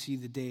more as you see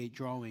the day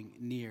drawing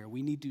near.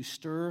 We need to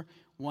stir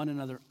one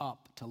another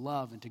up to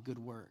love and to good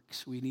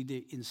works. We need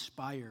to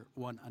inspire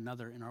one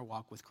another in our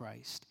walk with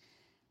Christ.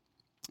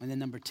 And then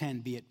number 10,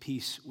 be at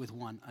peace with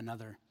one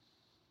another.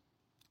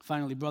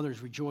 Finally,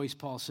 brothers, rejoice,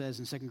 Paul says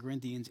in 2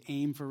 Corinthians,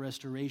 aim for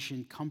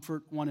restoration,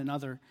 comfort one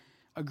another,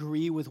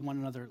 agree with one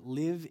another,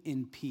 live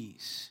in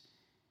peace,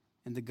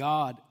 and the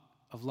God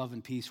of love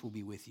and peace will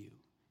be with you.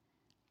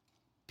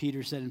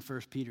 Peter said in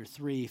 1 Peter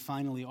 3,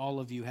 finally, all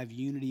of you have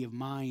unity of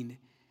mind,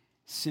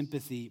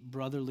 sympathy,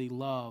 brotherly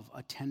love,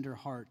 a tender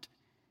heart,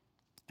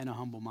 and a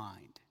humble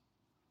mind.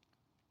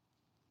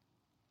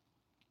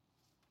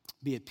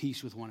 Be at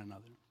peace with one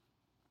another.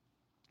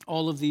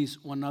 All of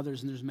these one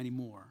another's, and there's many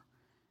more,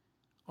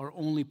 are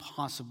only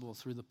possible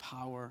through the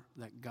power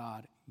that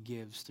God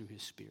gives through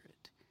his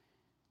Spirit.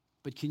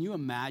 But can you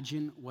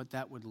imagine what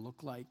that would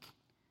look like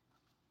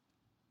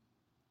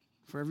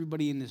for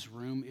everybody in this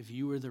room if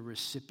you were the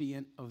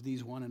recipient of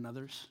these one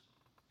another's?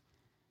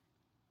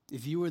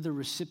 If you were the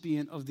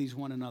recipient of these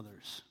one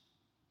another's,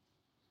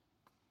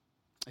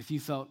 if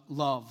you felt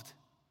loved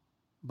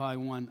by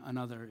one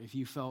another, if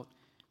you felt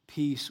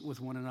peace with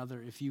one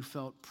another, if you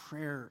felt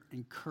prayer,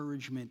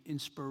 encouragement,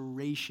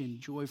 inspiration,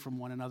 joy from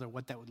one another,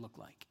 what that would look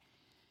like.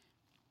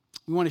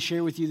 We want to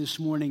share with you this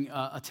morning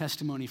a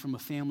testimony from a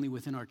family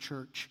within our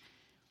church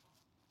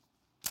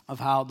of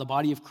how the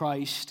body of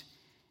Christ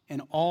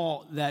and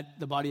all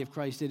that the body of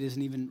Christ did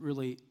isn't even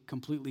really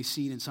completely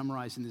seen and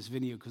summarized in this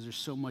video because there's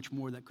so much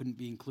more that couldn't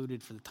be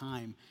included for the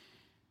time.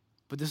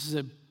 But this is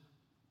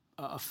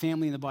a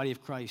family in the body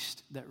of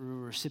Christ that were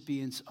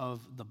recipients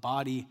of the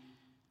body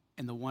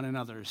and the one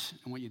another's.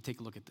 I want you to take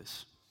a look at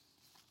this.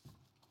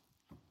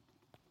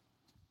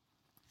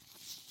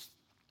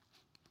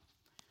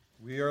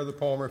 We are the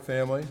Palmer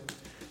family,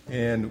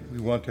 and we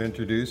want to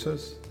introduce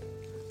us.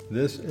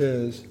 This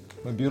is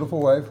my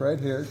beautiful wife right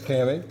here,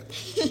 Tammy.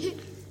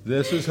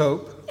 This is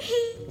Hope,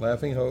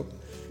 Laughing Hope.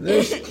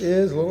 This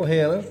is little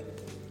Hannah,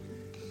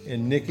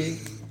 and Nikki,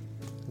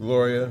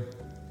 Gloria,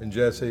 and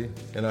Jesse,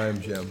 and I am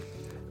Jim.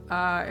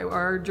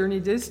 Our journey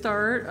did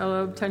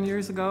start 10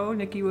 years ago.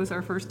 Nikki was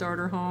our first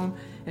daughter home,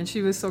 and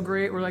she was so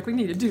great. We're like, we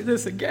need to do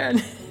this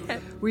again.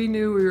 We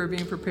knew we were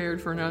being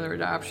prepared for another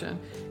adoption,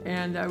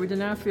 and we did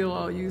not feel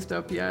all used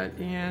up yet.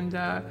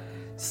 And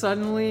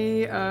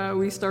suddenly,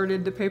 we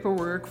started the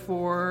paperwork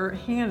for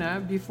Hannah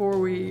before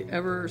we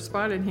ever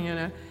spotted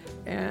Hannah.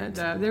 And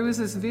there was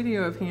this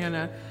video of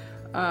Hannah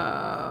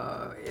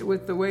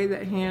with the way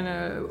that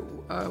Hannah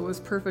was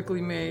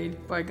perfectly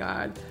made by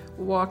God,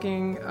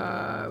 walking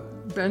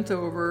bent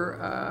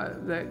over,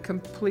 that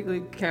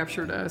completely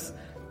captured us.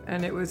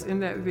 And it was in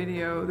that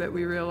video that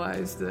we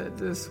realized that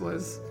this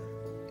is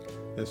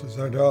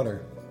our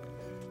daughter.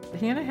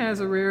 Hannah has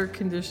a rare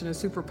condition, a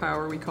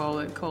superpower we call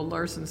it, called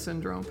Larsen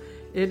syndrome.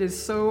 It is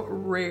so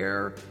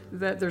rare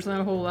that there's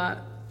not a whole lot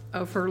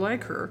of her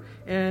like her,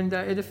 and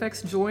it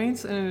affects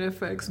joints and it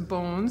affects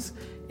bones,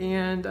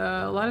 and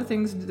a lot of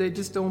things, they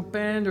just don't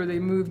bend or they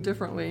move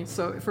differently.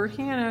 So for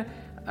Hannah,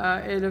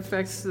 it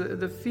affects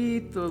the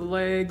feet, the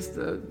legs,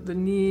 the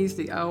knees,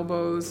 the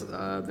elbows,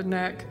 the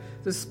neck,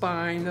 the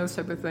spine, those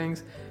type of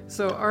things.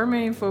 So our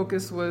main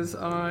focus was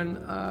on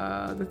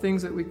the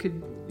things that we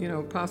could,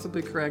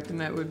 possibly correct, and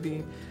that would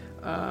be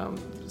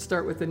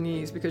start with the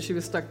knees, because she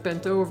was stuck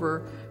bent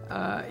over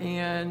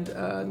and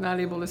not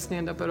able to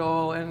stand up at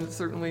all, and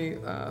certainly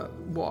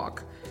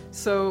walk.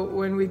 So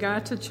when we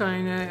got to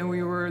China and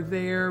we were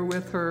there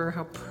with her,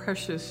 how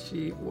precious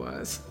she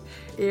was,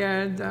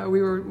 and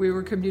we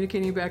were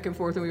communicating back and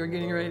forth, and we were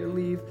getting ready to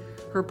leave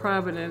her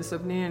province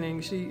of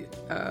Nanning.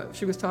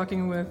 She was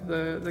talking with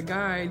the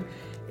guide,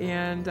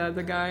 and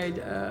the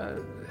guide,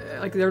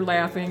 like, they're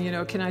laughing,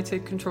 can I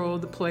take control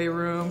of the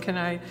playroom? Can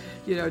I,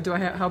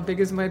 how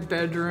big is my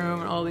bedroom,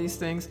 and all these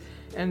things.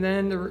 And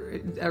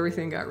then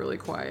everything got really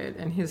quiet,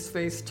 and his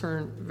face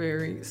turned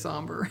very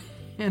somber.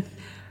 And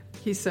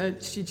he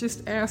said, she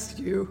just asked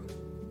you,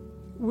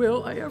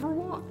 will I ever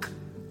walk?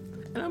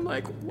 And I'm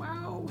like,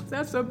 wow,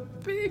 that's a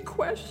big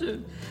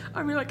question.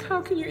 I mean, like,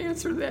 how can you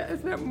answer that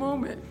at that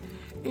moment?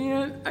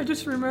 And I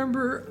just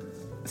remember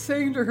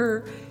saying to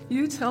her,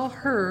 you tell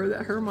her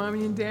that her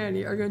mommy and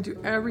daddy are going to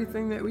do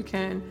everything that we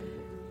can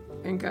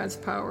in God's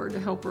power to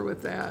help her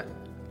with that.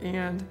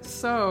 And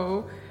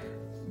so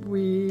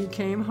we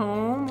came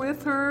home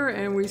with her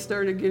and we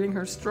started getting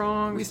her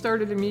strong. We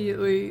started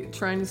immediately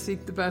trying to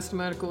seek the best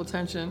medical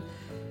attention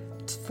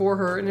for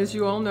her. And as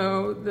you all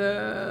know,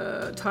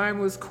 the time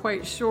was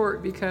quite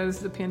short because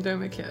the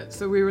pandemic hit.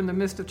 So we were in the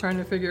midst of trying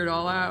to figure it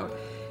all out.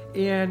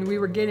 And we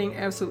were getting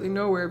absolutely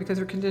nowhere because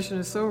her condition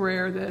is so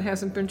rare that it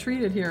hasn't been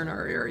treated here in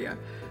our area.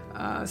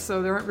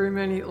 So there aren't very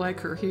many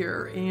like her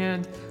here.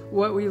 And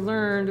what we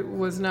learned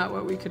was not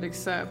what we could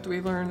accept.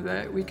 We learned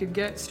that we could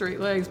get straight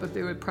legs, but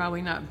they would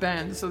probably not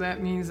bend. So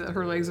that means that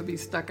her legs would be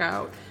stuck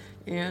out.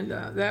 And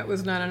that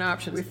was not an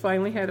option. We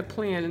finally had a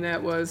plan, and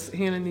that was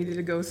Hannah needed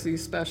to go see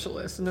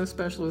specialists. And those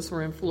specialists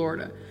were in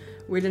Florida.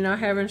 We did not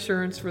have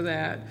insurance for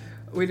that.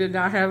 We did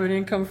not have an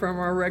income from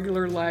our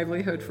regular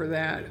livelihood for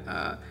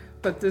that.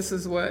 But this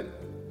is what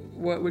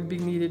would be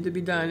needed to be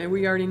done. And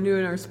we already knew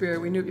in our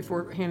spirit, we knew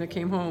before Hannah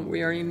came home,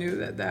 we already knew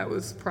that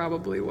was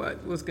probably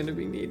what was going to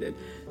be needed.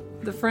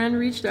 The friend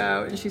reached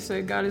out and she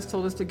said, God has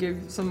told us to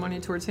give some money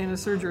towards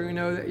Hannah's surgery. We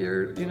know that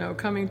you're,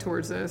 coming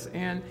towards this,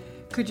 and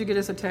could you get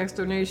us a tax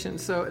donation?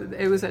 So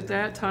it was at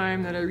that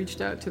time that I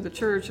reached out to the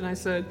church, and I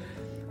said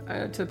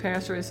to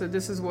Pastor, I said,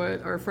 this is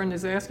what our friend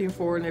is asking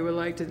for, and they would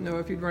like to know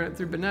if you'd run it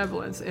through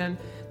benevolence. And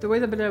the way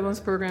the benevolence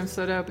program's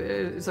set up,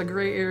 it's a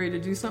gray area to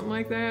do something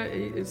like that.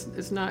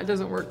 It's not, it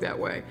doesn't work that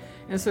way.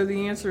 And so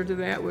the answer to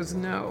that was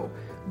no.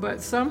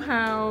 But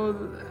somehow,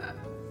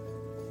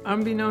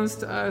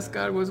 unbeknownst to us,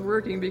 God was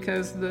working,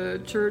 because the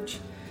church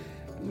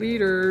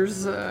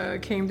leaders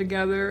came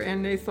together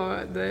and they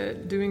thought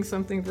that doing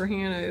something for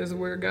Hannah is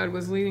where God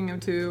was leading them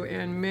to.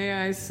 And may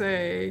I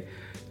say,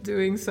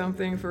 doing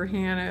something for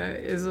Hannah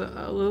is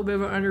a little bit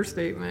of an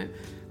understatement.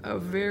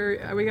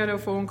 We got a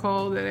phone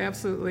call that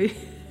absolutely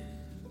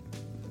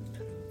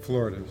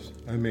floored us.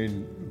 I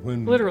mean,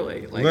 when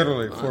literally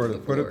floored us,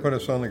 put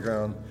us on the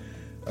ground.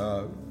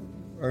 I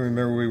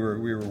remember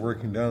we were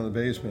working down in the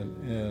basement,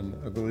 and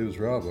I believe it was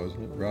Rob,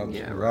 wasn't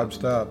it? Rob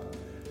stopped,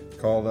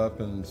 called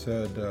up and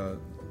said,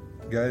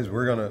 guys,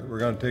 we're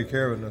gonna take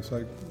care of it. And it's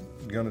like,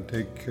 gonna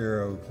take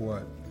care of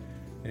what?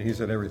 And he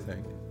said,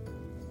 everything.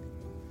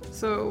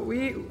 So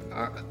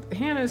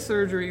Hannah's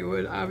surgery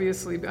would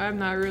obviously, I'm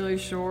not really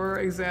sure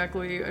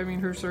exactly. I mean,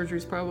 her surgery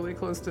is probably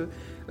close to,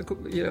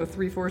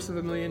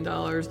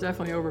 $750,000,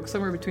 definitely over,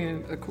 somewhere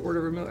between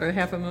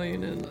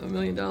 $500,000 and $1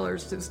 million.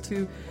 Just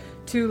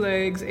two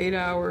legs, 8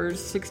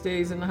 hours, 6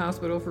 days in the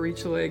hospital for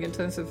each leg,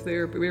 intensive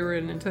therapy. We were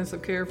in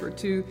intensive care for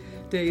 2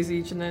 days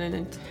each, and then an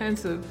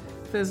intensive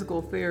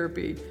physical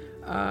therapy.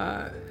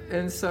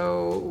 And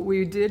so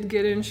we did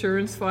get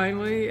insurance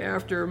finally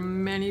after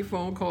many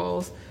phone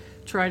calls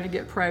trying to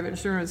get private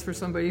insurance for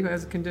somebody who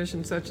has a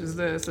condition such as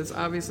this. It's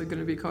obviously going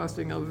to be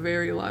costing a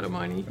very lot of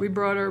money. We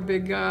brought our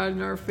big God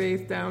and our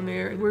faith down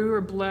there. We were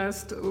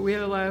blessed. We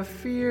had a lot of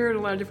fear and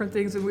a lot of different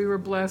things, and we were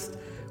blessed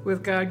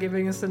with God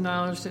giving us the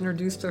knowledge to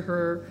introduce to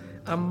her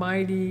a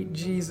mighty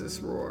Jesus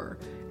roar.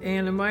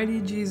 And a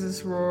mighty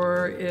Jesus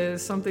roar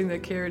is something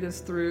that carried us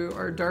through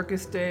our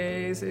darkest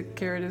days. It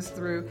carried us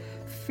through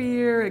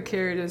fear. It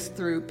carried us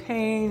through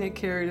pain. It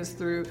carried us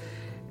through.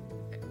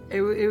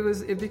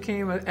 It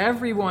became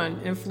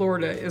everyone in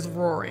Florida is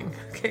roaring.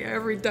 Okay,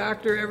 every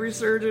doctor, every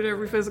surgeon,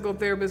 every physical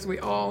therapist, we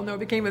all know it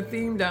became a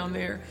theme down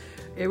there.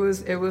 It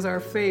was our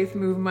faith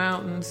move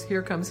mountains.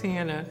 Here comes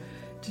Hannah.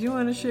 Do you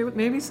want to share?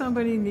 Maybe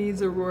somebody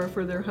needs a roar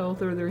for their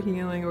health or their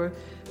healing, or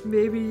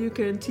maybe you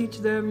can teach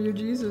them your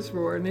Jesus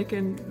roar, and they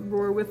can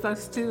roar with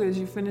us too as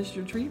you finish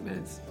your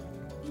treatments.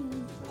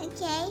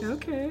 Okay.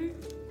 Okay.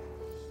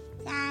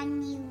 3,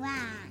 1.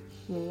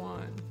 1.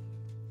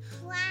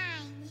 1,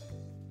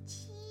 2,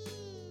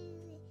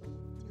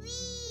 3.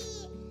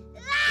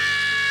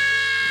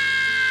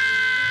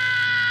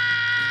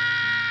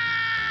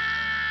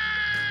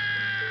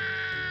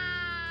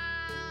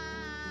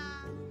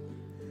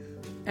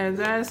 And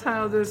that's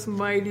how this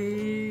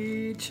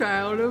mighty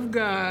child of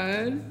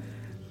God,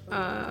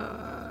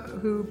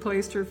 who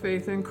placed her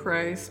faith in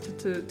Christ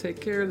to take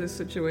care of this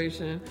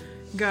situation,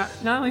 got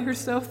not only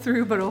herself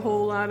through, but a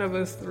whole lot of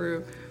us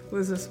through,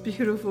 was this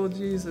beautiful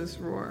Jesus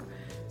roar.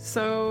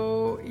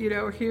 So,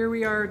 here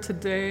we are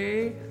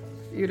today.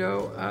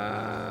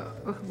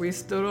 We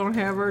still don't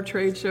have our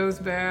trade shows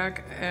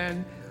back,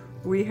 and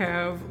we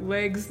have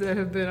legs that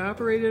have been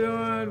operated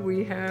on.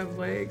 We have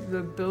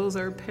the bills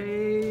are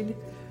paid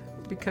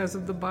because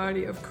of the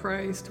body of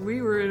Christ.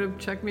 We were in a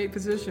checkmate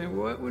position.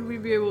 What would we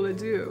be able to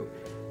do?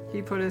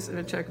 He put us in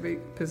a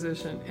checkmate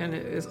position, and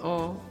it has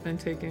all been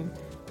taken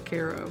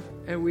care of.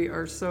 And we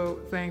are so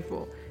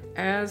thankful.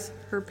 As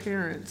her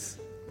parents,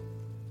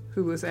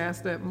 who was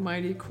asked that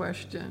mighty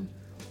question,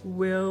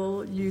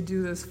 will you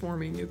do this for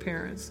me, new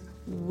parents?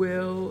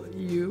 Will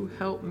you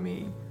help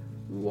me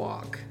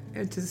walk?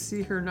 And to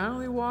see her not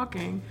only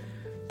walking,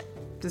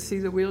 to see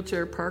the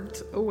wheelchair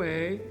parked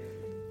away,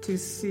 to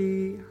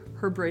see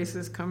her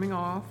braces coming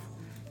off,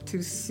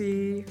 to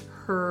see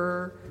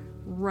her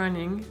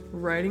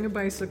riding a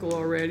bicycle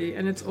already,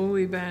 and it's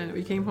only been,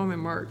 we came home in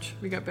March.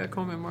 We got back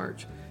home in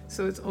March.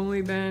 So it's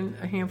only been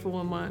a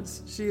handful of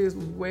months. She is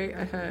way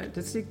ahead.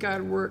 To see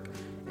God work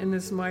in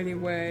this mighty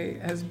way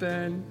has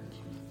been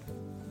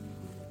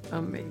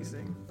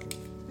amazing.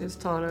 It's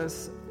taught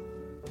us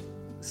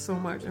so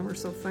much, and we're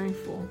so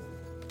thankful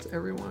to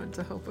everyone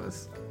to help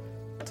us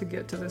to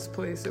get to this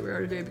place that we are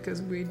today,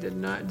 because we did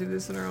not do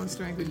this in our own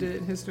strength. We did it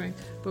in His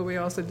strength, but we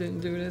also didn't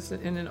do this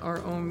in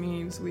our own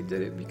means. We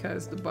did it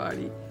because the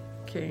body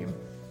came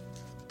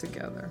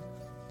together.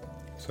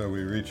 So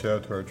we reach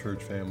out to our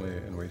church family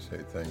and we say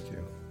thank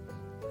you.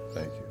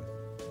 Thank you.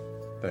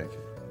 Thank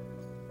you.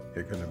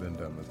 It couldn't have been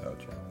done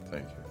without you.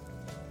 Thank you.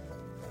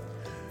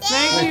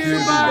 Thank you,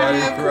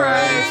 body of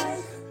Christ.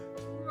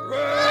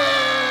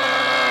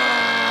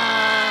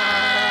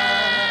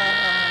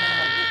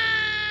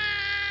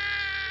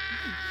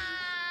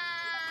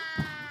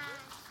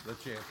 The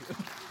champion.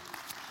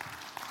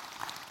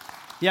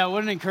 Yeah,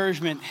 what an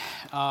encouragement,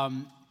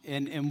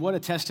 and what a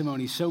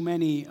testimony. So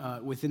many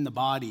within the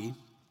body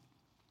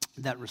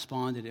that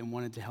responded and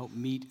wanted to help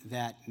meet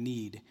that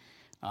need,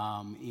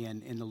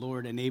 and the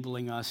Lord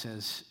enabling us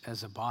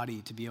as a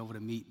body to be able to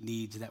meet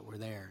needs that were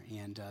there.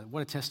 And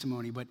what a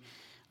testimony. But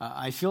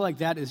I feel like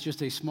that is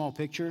just a small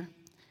picture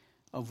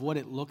of what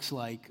it looks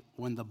like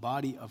when the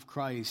body of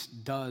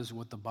Christ does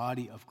what the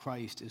body of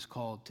Christ is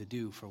called to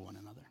do for one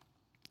another.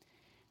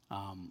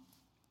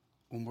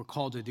 When we're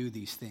called to do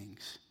these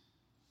things.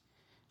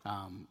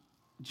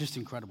 Just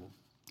incredible.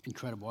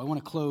 Incredible. I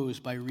want to close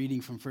by reading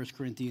from 1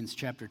 Corinthians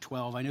chapter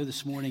 12. I know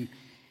this morning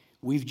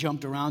we've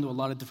jumped around to a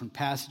lot of different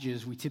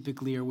passages. We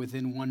typically are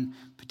within one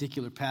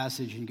particular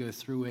passage and go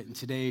through it. And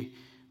today,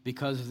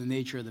 because of the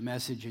nature of the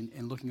message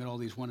and looking at all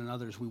these one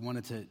another's, we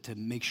wanted to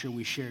make sure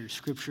we shared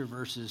scripture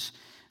verses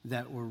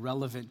that were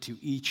relevant to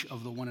each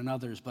of the one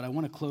another's. But I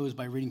want to close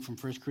by reading from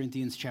 1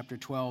 Corinthians chapter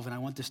 12, and I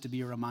want this to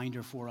be a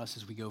reminder for us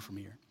as we go from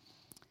here.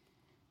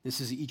 This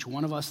is each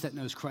one of us that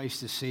knows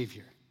Christ as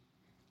Savior.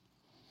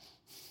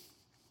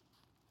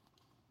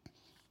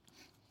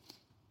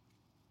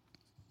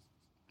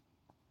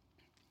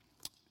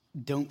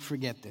 Don't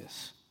forget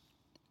this.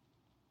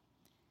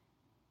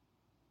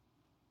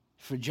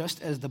 For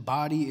just as the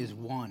body is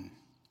one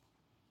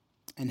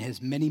and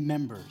has many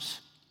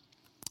members,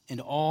 and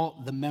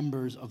all the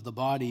members of the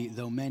body,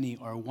 though many,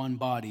 are one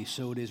body,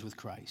 so it is with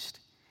Christ.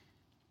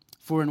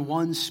 For in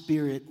one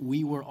Spirit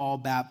we were all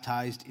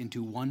baptized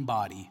into one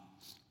body,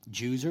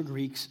 Jews or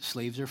Greeks,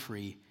 slaves or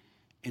free,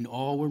 and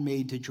all were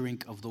made to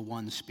drink of the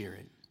one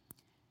Spirit.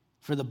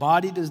 For the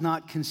body does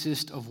not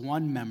consist of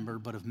one member,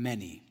 but of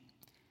many.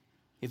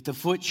 If the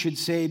foot should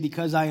say,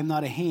 because I am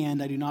not a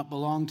hand, I do not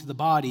belong to the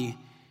body,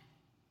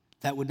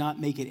 that would not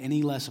make it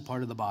any less a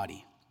part of the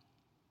body.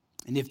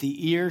 And if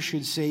the ear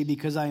should say,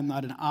 because I am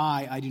not an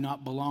eye, I do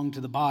not belong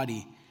to the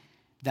body,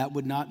 that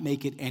would not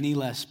make it any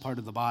less part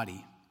of the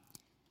body.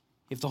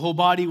 If the whole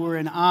body were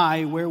an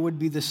eye, where would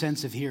be the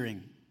sense of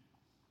hearing?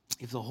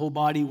 If the whole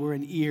body were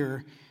an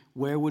ear,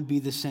 where would be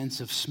the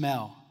sense of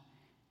smell?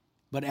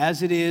 But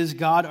as it is,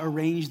 God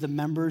arranged the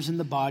members in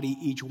the body,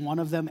 each one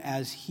of them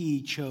as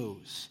he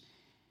chose.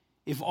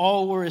 If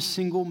all were a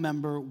single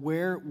member,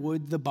 where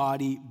would the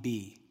body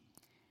be?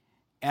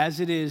 As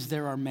it is,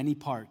 there are many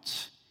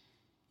parts,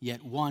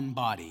 yet one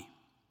body.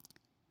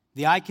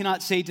 The eye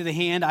cannot say to the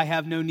hand, I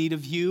have no need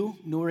of you,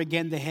 nor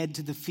again the head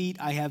to the feet,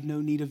 I have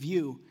no need of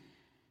you.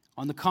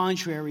 On the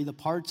contrary, the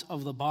parts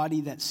of the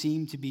body that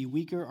seem to be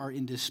weaker are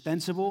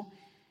indispensable,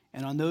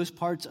 and on those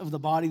parts of the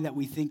body that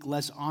we think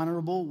less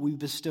honorable, we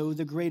bestow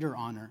the greater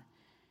honor.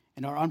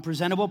 And our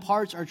unpresentable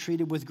parts are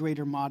treated with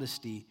greater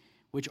modesty,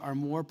 which our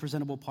more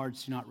presentable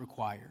parts do not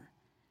require.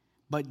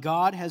 But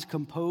God has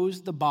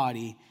composed the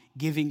body,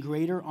 giving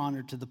greater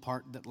honor to the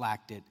part that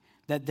lacked it,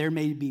 that there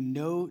may be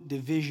no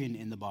division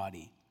in the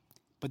body,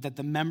 but that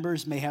the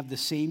members may have the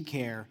same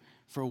care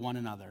for one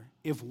another.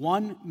 If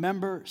one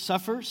member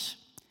suffers,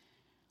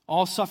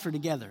 all suffer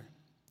together.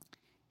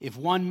 If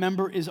one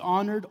member is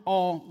honored,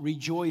 all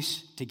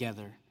rejoice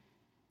together.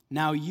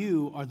 Now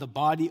you are the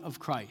body of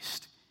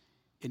Christ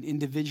and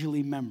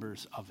individually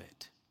members of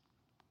it.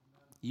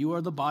 You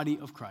are the body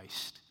of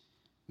Christ,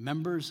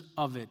 members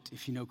of it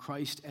if you know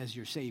Christ as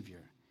your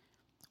Savior.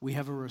 We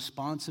have a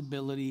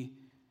responsibility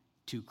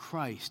to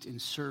Christ in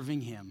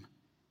serving him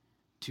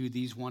to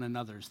these one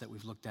another's that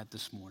we've looked at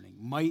this morning.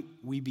 Might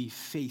we be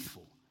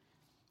faithful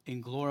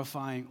in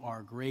glorifying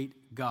our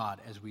great God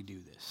as we do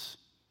this.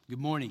 Good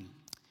morning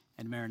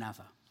and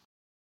Maranatha.